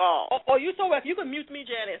your call. Oh, you so well. You can mute me,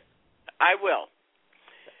 Janice. I will.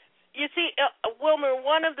 You see, Wilmer,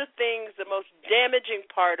 one of the things, the most damaging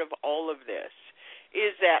part of all of this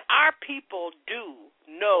is that our people do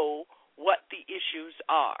know what the issues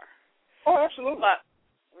are. Oh, absolutely. But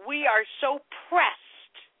we are so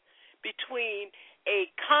pressed between a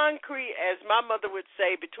concrete, as my mother would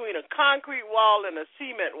say, between a concrete wall and a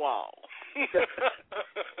cement wall,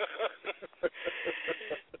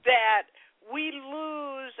 that we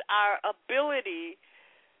lose our ability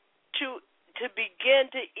to begin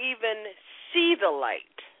to even see the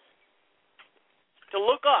light, to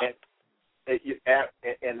look up.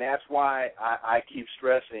 And that's why I keep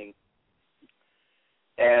stressing,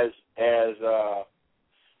 as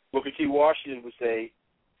Booker T. Washington would say,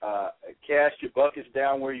 cast your buckets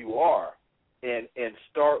down where you are and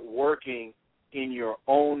start working in your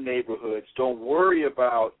own neighborhoods. Don't worry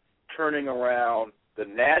about turning around the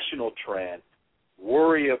national trend.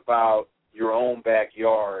 Worry about your own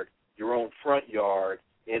backyard, your own front yard,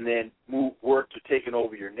 and then work to taking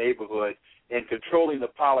over your neighborhood and controlling the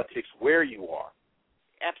politics where you are.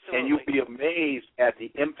 Absolutely. And you'll be amazed at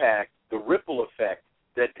the impact, the ripple effect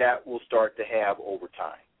that will start to have over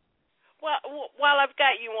time. Well, while I've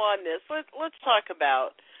got you on this, let's talk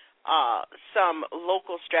about some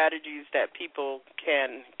local strategies that people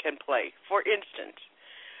can play. For instance,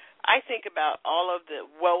 I think about all of the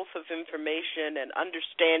wealth of information and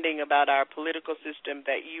understanding about our political system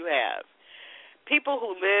that you have. People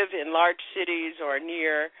who live in large cities or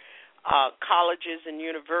near colleges and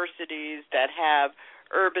universities that have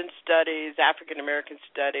urban studies, African American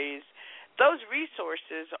studies, those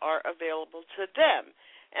resources are available to them.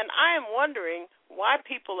 And I am wondering why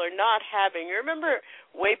people are not having. You remember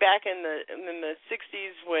way back in the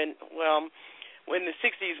 60s when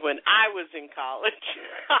I was in college,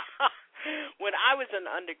 when I was an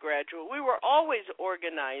undergraduate, we were always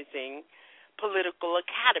organizing political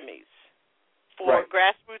academies for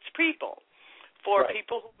grassroots people, for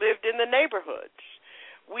people who lived in the neighborhoods.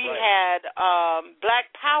 We had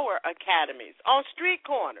Black Power academies on street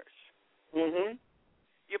corners. Mm-hmm.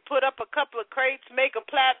 You put up a couple of crates, make a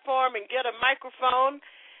platform, and get a microphone,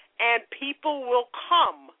 and people will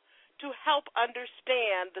come to help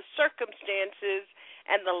understand the circumstances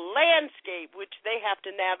and the landscape which they have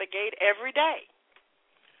to navigate every day.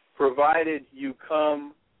 Provided you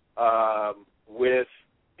come with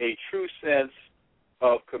a true sense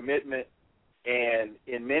of commitment, and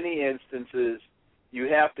in many instances, you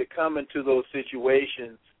have to come into those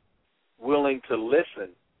situations willing to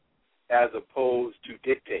listen as opposed to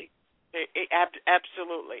dictate.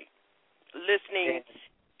 Absolutely. Listening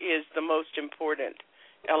is the most important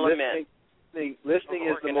element. Listening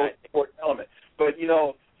is the most important element. But,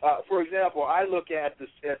 for example, I look at the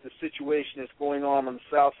situation that's going on the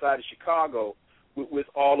south side of Chicago with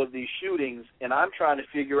all of these shootings, and I'm trying to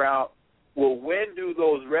figure out, well, when do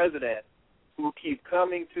those residents who keep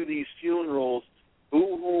coming to these funerals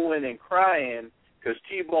boo-hooing and crying because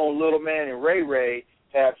T-Bone, Little Man, and Ray Ray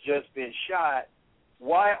have just been shot,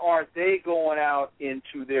 why aren't they going out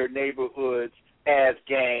into their neighborhoods as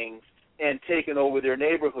gangs and taking over their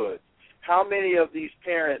neighborhoods? How many of these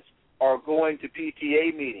parents are going to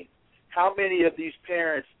PTA meetings? How many of these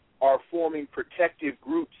parents are forming protective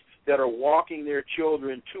groups that are walking their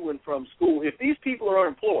children to and from school? If these people are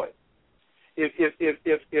unemployed,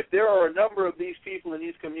 if there are a number of these people in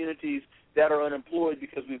these communities that are unemployed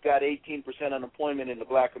because we've got 18% unemployment in the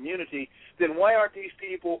black community, then why aren't these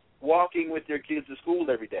people walking with their kids to school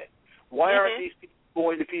every day? Why aren't these people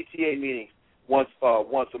going to PTA meetings once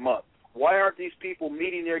a month? Why aren't these people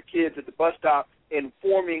meeting their kids at the bus stop and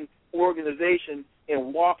forming organizations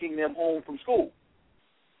and walking them home from school?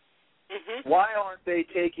 Why aren't they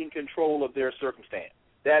taking control of their circumstance?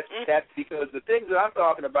 That's because the things that I'm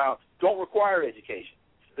talking about don't require education.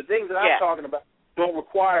 The things that I'm talking about don't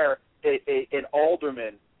require an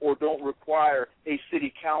alderman or don't require a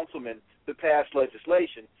city councilman to pass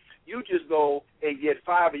legislation. You just go and get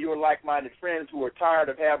 5 of your like-minded friends who are tired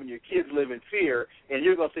of having your kids live in fear, and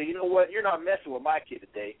you're going to say, you know what, you're not messing with my kid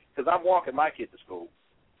today because I'm walking my kid to school.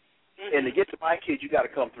 And to get to my kid, you got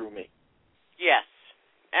to come through me. Yes,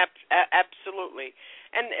 absolutely.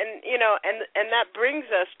 And that brings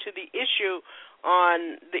us to the issue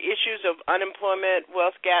on the issues of unemployment,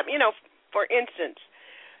 wealth gap. For instance,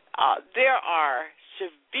 there are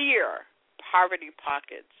severe poverty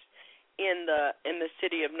pockets in the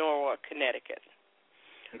city of Norwalk, Connecticut.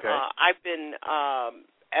 Okay. I've been,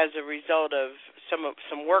 as a result of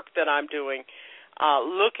some work that I'm doing,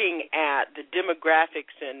 looking at the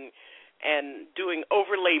demographics and doing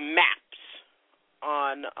overlay maps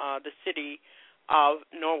on the city of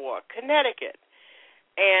Norwalk, Connecticut.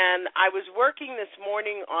 And I was working this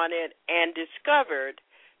morning on it and discovered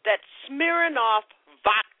that Smirnoff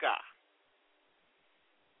Vodka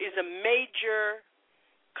is a major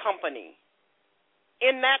company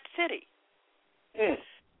in that city.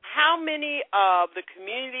 How many of the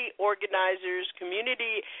community organizers,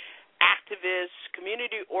 community activists,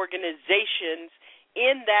 community organizations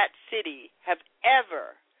in that city have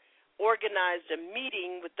ever organized a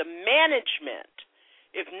meeting with the management,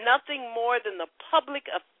 if nothing more than the public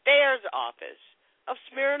affairs office of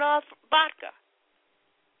Smirnoff Vodka?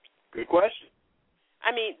 Good question. I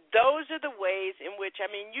mean, those are the ways in which,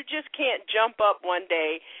 you just can't jump up one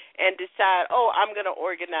day and decide, I'm going to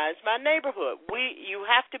organize my neighborhood. You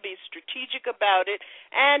have to be strategic about it,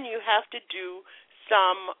 and you have to do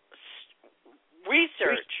some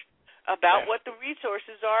research about what the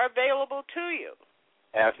resources are available to you.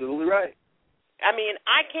 Absolutely right.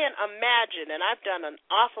 I can't imagine, and I've done an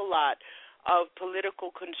awful lot of political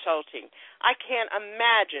consulting, I can't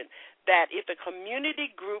imagine that if a community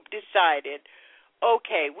group decided,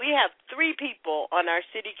 okay, we have 3 people on our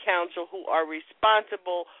city council who are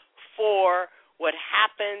responsible for what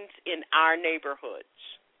happens in our neighborhoods,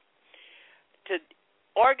 to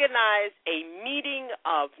organize a meeting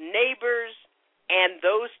of neighbors and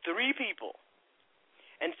those three people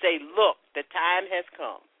and say, look, the time has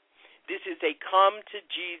come. This is a come to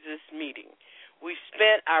Jesus meeting. We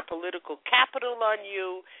spent our political capital on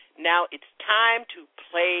you. Now it's time to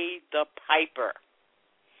play the piper.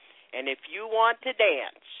 And if you want to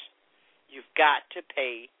dance, you've got to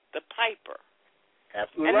pay the piper.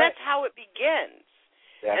 Absolutely. And that's how it begins.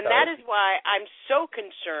 And that is why I'm so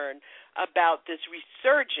concerned about this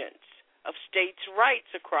resurgence of states' rights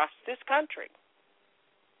across this country.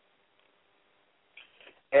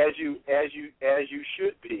 As you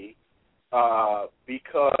should be,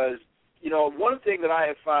 because one thing that I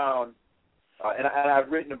have found, and I've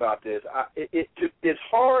written about this, it's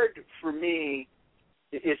hard for me.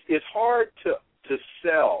 It's hard to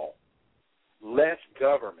sell less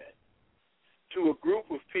government to a group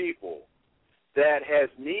of people that has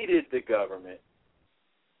needed the government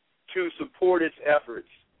to support its efforts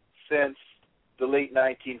since the late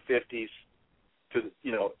 1950s to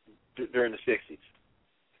during the 60s.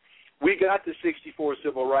 We got the 64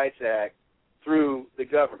 Civil Rights Act through the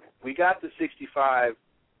government. We got the 65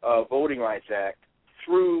 Voting Rights Act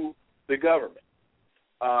through the government.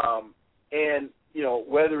 And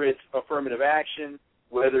whether it's affirmative action,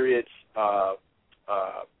 whether it's the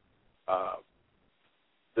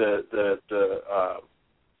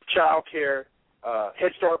child care,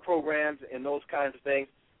 Head Start programs, and those kinds of things,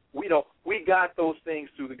 we got those things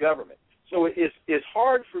through the government. So it's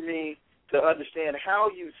hard for me to understand how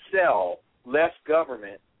you sell less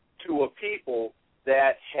government to a people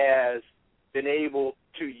that has been able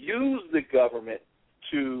to use the government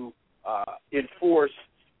to enforce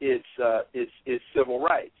its civil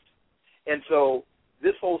rights. And so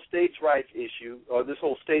this whole states' rights issue, or this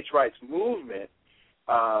whole states' rights movement,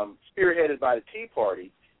 spearheaded by the Tea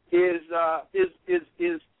Party, is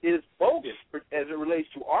bogus as it relates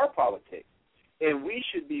to our politics, and we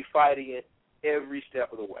should be fighting it every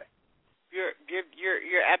step of the way. You're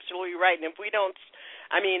absolutely right. And if we don't,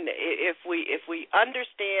 if we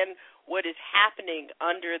understand what is happening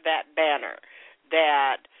under that banner,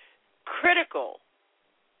 that critical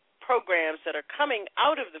programs that are coming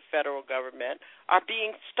out of the federal government are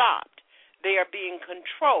being stopped, they are being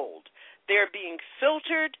controlled, they're being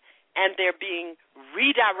filtered, and they're being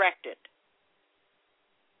redirected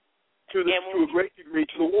to a great degree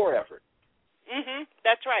to the war effort.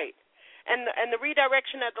 That's right. And the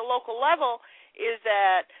redirection at the local level is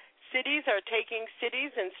that cities and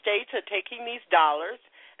states are taking these dollars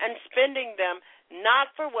and spending them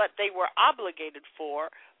not for what they were obligated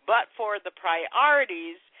for, but for the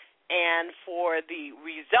priorities and for the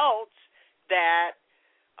results that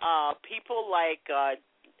people like the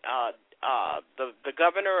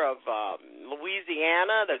governor of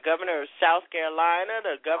Louisiana, the governor of South Carolina,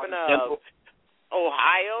 the governor of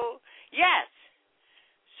Ohio, yes.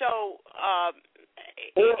 So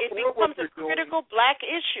it becomes a critical black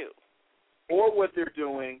issue. Or what they're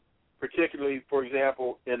doing, particularly, for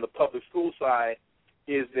example, in the public school side,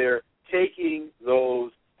 is they're taking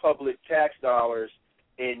those public tax dollars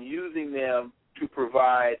and using them to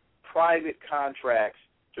provide private contracts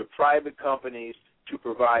to private companies to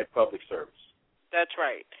provide public service. That's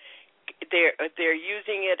right. They're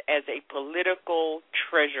using it as a political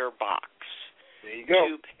treasure box. There you go.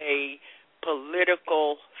 To pay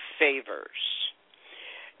political favors.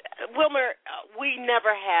 Wilmer, we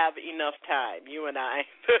never have enough time, you and I,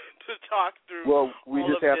 to talk through. Well, we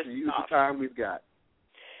just have to use stuff. the time we've got.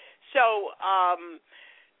 So,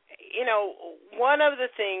 one of the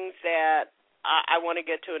things that I want to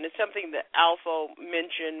get to, and it's something that Alpha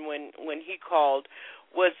mentioned when he called,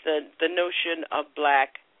 was the notion of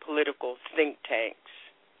black political think tanks.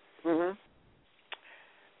 Mm-hmm.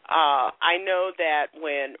 I know that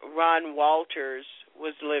when Ron Walters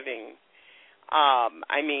was living,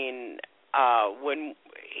 when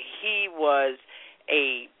he was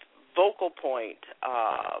a vocal point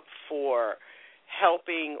for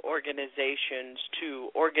helping organizations to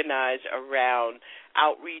organize around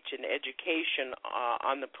outreach and education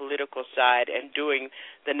on the political side and doing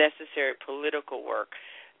the necessary political work.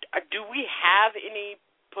 Do we have any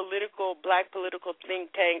black political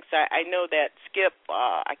think tanks? I know that Skip,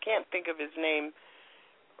 I can't think of his name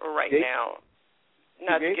right Gates? now.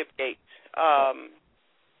 Not Gates? Skip Gates.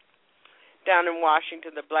 Down in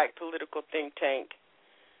Washington, the black political think tank.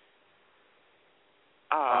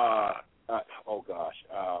 Oh gosh.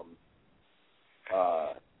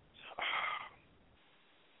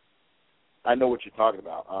 I know what you're talking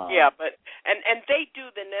about. Yeah, but and they do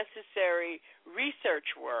the necessary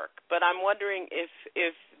research work, but I'm wondering if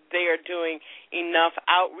they are doing enough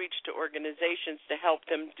outreach to organizations to help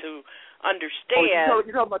them to understand. You're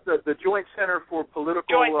talking about the Joint Center for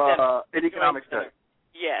Political and Economic Studies.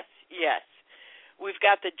 Yes. We've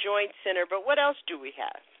got the Joint Center, but what else do we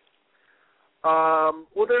have?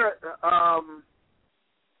 Well,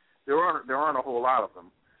 there aren't a whole lot of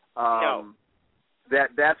them. No.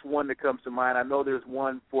 That's one that comes to mind. I know there's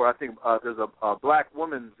one for, I think there's a black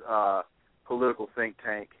women's political think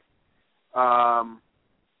tank.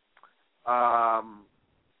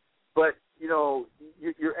 But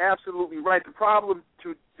you're absolutely right. The problem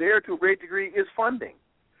to a great degree is funding.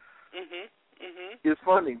 Is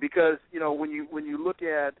funding, because when you look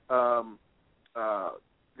at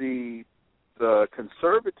the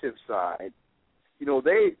conservative side,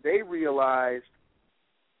 they realized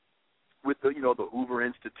with the Hoover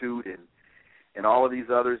Institute and all of these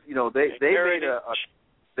others, they made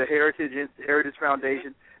the Heritage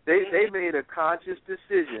Foundation. They made a conscious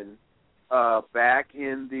decision back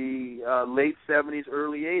in the late 70s,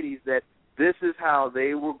 early 80s that this is how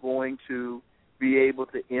they were going to be able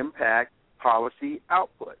to impact policy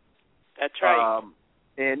output. That's right.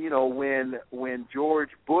 And when George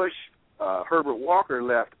Bush, Herbert Walker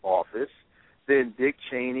left office, then Dick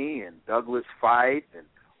Cheney and Douglas Feith and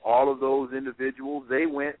all of those individuals, they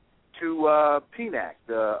went to PNAC,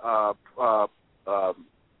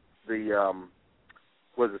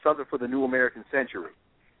 was it something for the New American Century?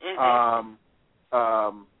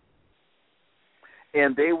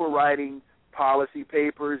 And they were writing policy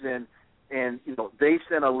papers, and they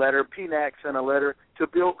sent a letter. PNAC sent a letter to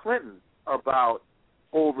Bill Clinton about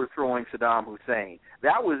overthrowing Saddam Hussein.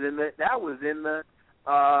 That was in the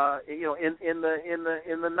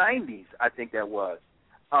in the 90s, I think that was.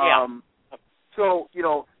 So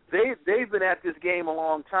they've been at this game a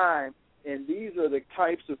long time, and these are the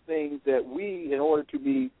types of things that we, in order to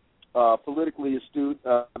be politically astute,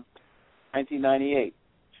 1998,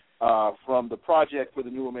 from the Project for the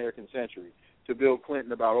New American Century to Bill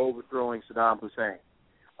Clinton about overthrowing Saddam Hussein.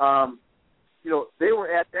 They were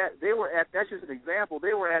at that. That's just an example.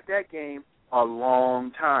 They were at that game a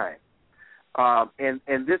long time,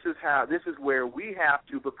 and this is where we have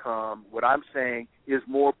to become, what I'm saying is,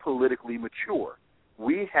 more politically mature.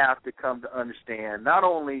 We have to come to understand, not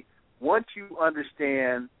only once you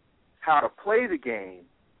understand how to play the game,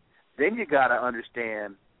 then you got to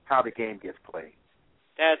understand how the game gets played.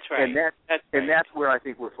 That's right. And that's where I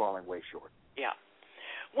think we're falling way short. Yeah.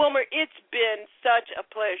 Wilmer, it's been such a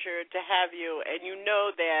pleasure to have you, and you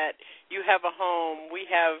know that you have a home. We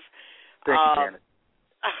have, thank you, Janet.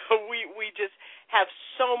 we just have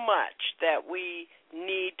so much that we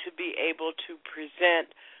need to be able to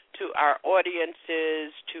present to our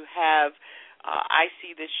audiences, to have, I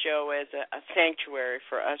see this show as a sanctuary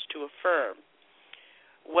for us to affirm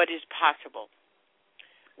what is possible,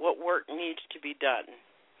 what work needs to be done.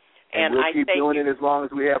 And we'll keep doing it as long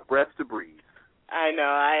as we have breath to breathe. I know,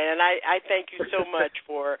 I thank you so much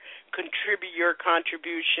for your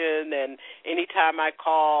contribution, and anytime I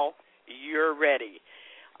call, you're ready.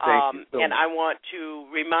 Thank you so and much. I want to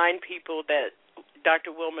remind people that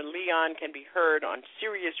Dr. Wilmer Leon can be heard on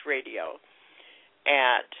Sirius Radio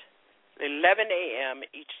at 11 a.m.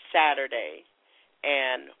 each Saturday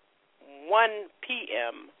and 1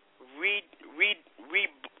 p.m.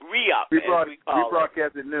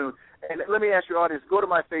 rebroadcast at noon. And let me ask your audience, go to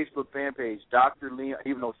my Facebook fan page, Dr. Leon,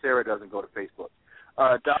 even though Sarah doesn't go to Facebook,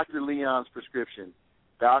 Dr. Leon's Prescription,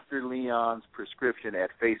 Dr. Leon's Prescription at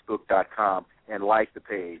Facebook.com, and like the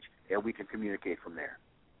page, and we can communicate from there.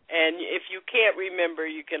 And if you can't remember,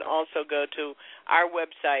 you can also go to our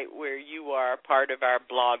website where you are part of our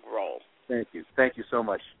blog roll. Thank you. Thank you so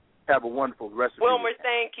much. Have a wonderful rest of your Wilmer,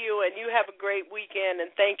 thank you, and you have a great weekend, and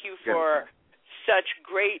thank you for such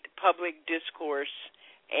great public discourse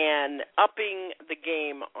and upping the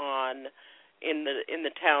game in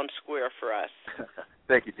the town square for us.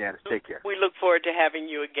 Thank you, Janice. Take care. We look forward to having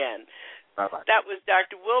you again. Bye-bye. That was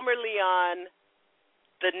Dr. Wilmer Leon.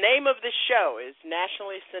 The name of the show is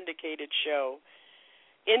nationally syndicated show,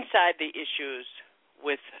 Inside the Issues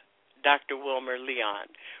with Dr. Wilmer Leon.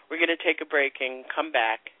 We're going to take a break and come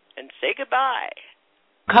back and say goodbye.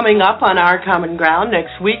 Coming up on Our Common Ground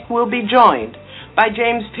next week, we'll be joined by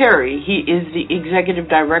James Perry. He is the Executive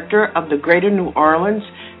Director of the Greater New Orleans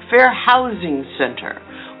Fair Housing Center.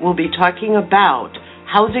 We'll be talking about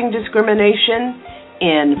housing discrimination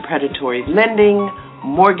in predatory lending,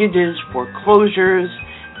 mortgages, foreclosures,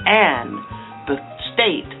 and the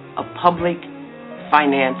state of public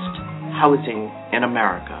financed housing in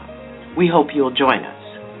America. We hope you'll join us.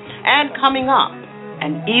 And coming up,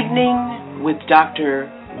 an evening with Dr.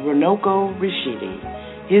 Runoko Rashidi,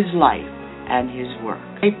 his life and his work.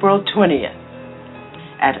 April 20th,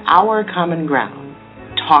 at Our Common Ground,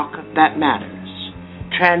 Talk That Matters,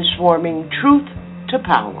 transforming truth to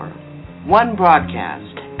power, one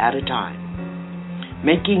broadcast at a time,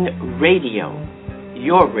 making radio,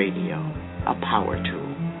 your radio, a power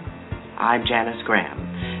tool. I'm Janice Graham,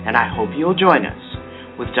 and I hope you'll join us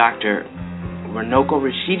with Dr. Runoko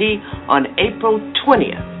Rashidi on April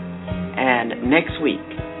 20th, and next week,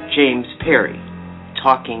 James Perry,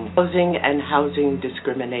 talking housing and housing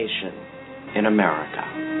discrimination in America.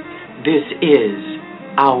 This is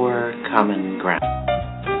Our Common Ground.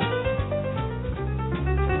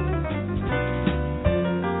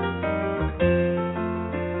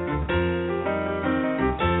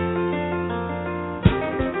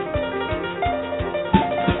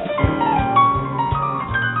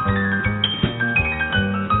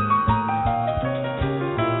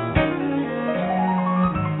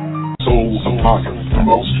 The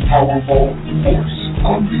most powerful force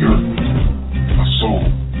on the earth, a soul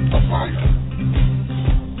of fire.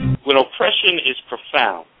 When oppression is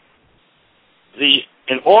profound,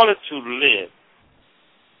 in order to live,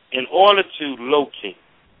 in order to locate,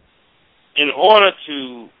 in order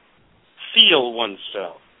to feel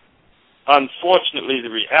oneself, unfortunately the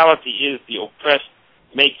reality is the oppressed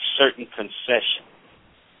make certain concessions,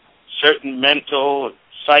 certain mental,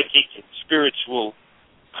 psychic, and spiritual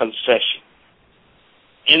concessions.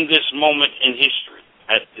 In this moment in history,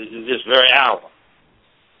 at this very hour,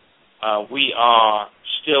 we are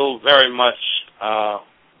still very much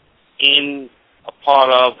in a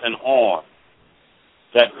part of and on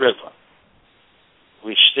that river.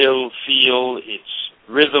 We still feel its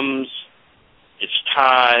rhythms, its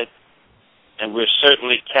tide, and we're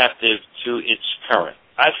certainly captive to its current.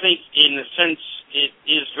 I think, in a sense, it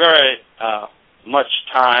is very much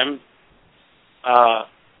time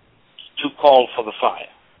to call for the fire.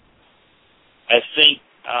 I think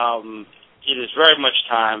it is very much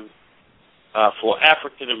time for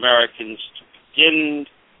African Americans to begin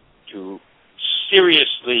to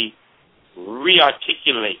seriously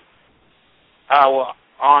rearticulate our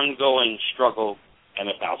ongoing struggle and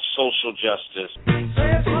about social justice.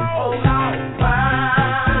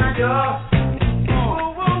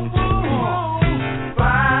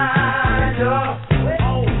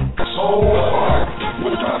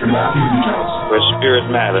 With Dr. Matthew Johnson. Where spirit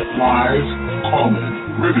matters. Live,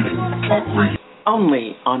 calming, riveting talk radio.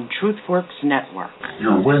 Only on TruthWorks Network.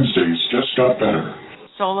 Your Wednesdays just got better.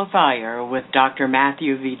 Soul of Fire with Dr.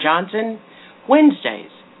 Matthew V. Johnson, Wednesdays,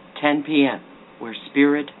 10 p.m., where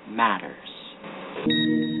spirit matters.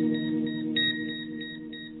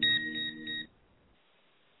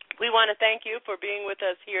 We want to thank you for being with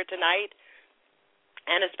us here tonight.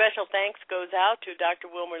 And a special thanks goes out to Dr.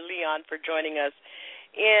 Wilmer Leon for joining us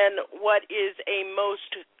in what is a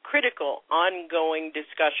most critical ongoing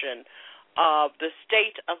discussion of the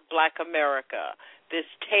state of Black America, this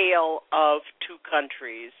tale of two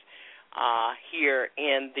countries here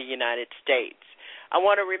in the United States. I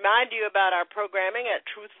want to remind you about our programming at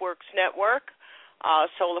TruthWorks Network,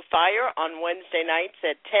 Soul of Fire on Wednesday nights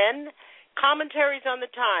at 10, Commentaries on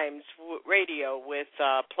the Times radio with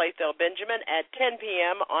Playthell Benjamin at 10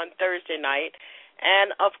 p.m. on Thursday night,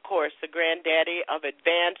 and, of course, the granddaddy of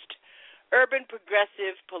advanced urban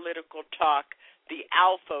progressive political talk, the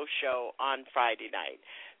Alpha Show on Friday night.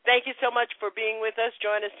 Thank you so much for being with us.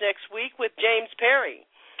 Join us next week with James Perry.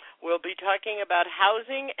 We'll be talking about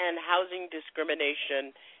housing and housing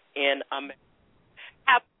discrimination in America.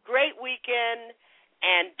 Have a great weekend,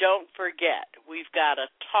 and don't forget, we've got to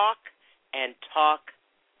talk and talk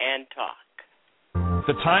and talk.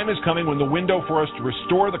 The time is coming when the window for us to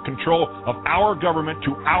restore the control of our government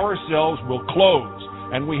to ourselves will close,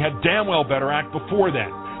 and we had damn well better act before then.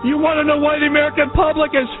 You want to know why the American public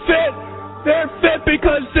is fit? They're fit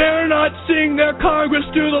because they're not seeing their Congress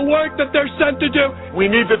do the work that they're sent to do. We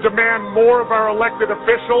need to demand more of our elected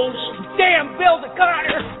officials. Damn bill that got out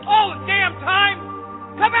here all the damn time.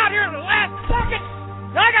 Come out here in the last second.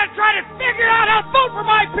 I got to try to figure out how to vote for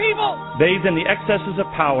my people. Bathed in the excesses of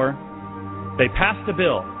power, they passed a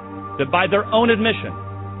bill that by their own admission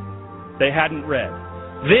they hadn't read.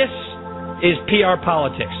 This is PR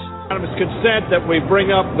politics. Unanimous consent that we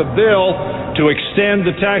bring up the bill to extend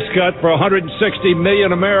the tax cut for 160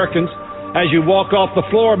 million Americans. As you walk off the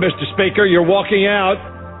floor, Mr. Speaker, you're walking out.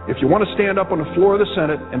 If you want to stand up on the floor of the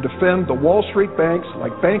Senate and defend the Wall Street banks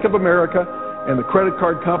like Bank of America and the credit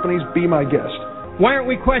card companies, be my guest. Why aren't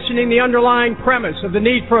we questioning the underlying premise of the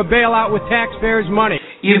need for a bailout with taxpayers' money?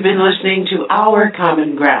 You've been listening to Our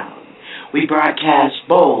Common Ground. We broadcast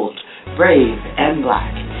bold, brave, and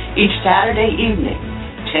black each Saturday evening,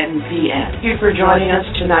 10 p.m. Thank you for joining us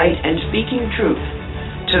tonight and speaking truth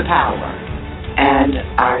to power and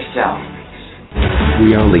ourselves.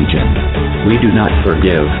 We are Legion. We do not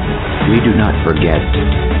forgive. We do not forget.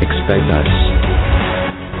 Expect us.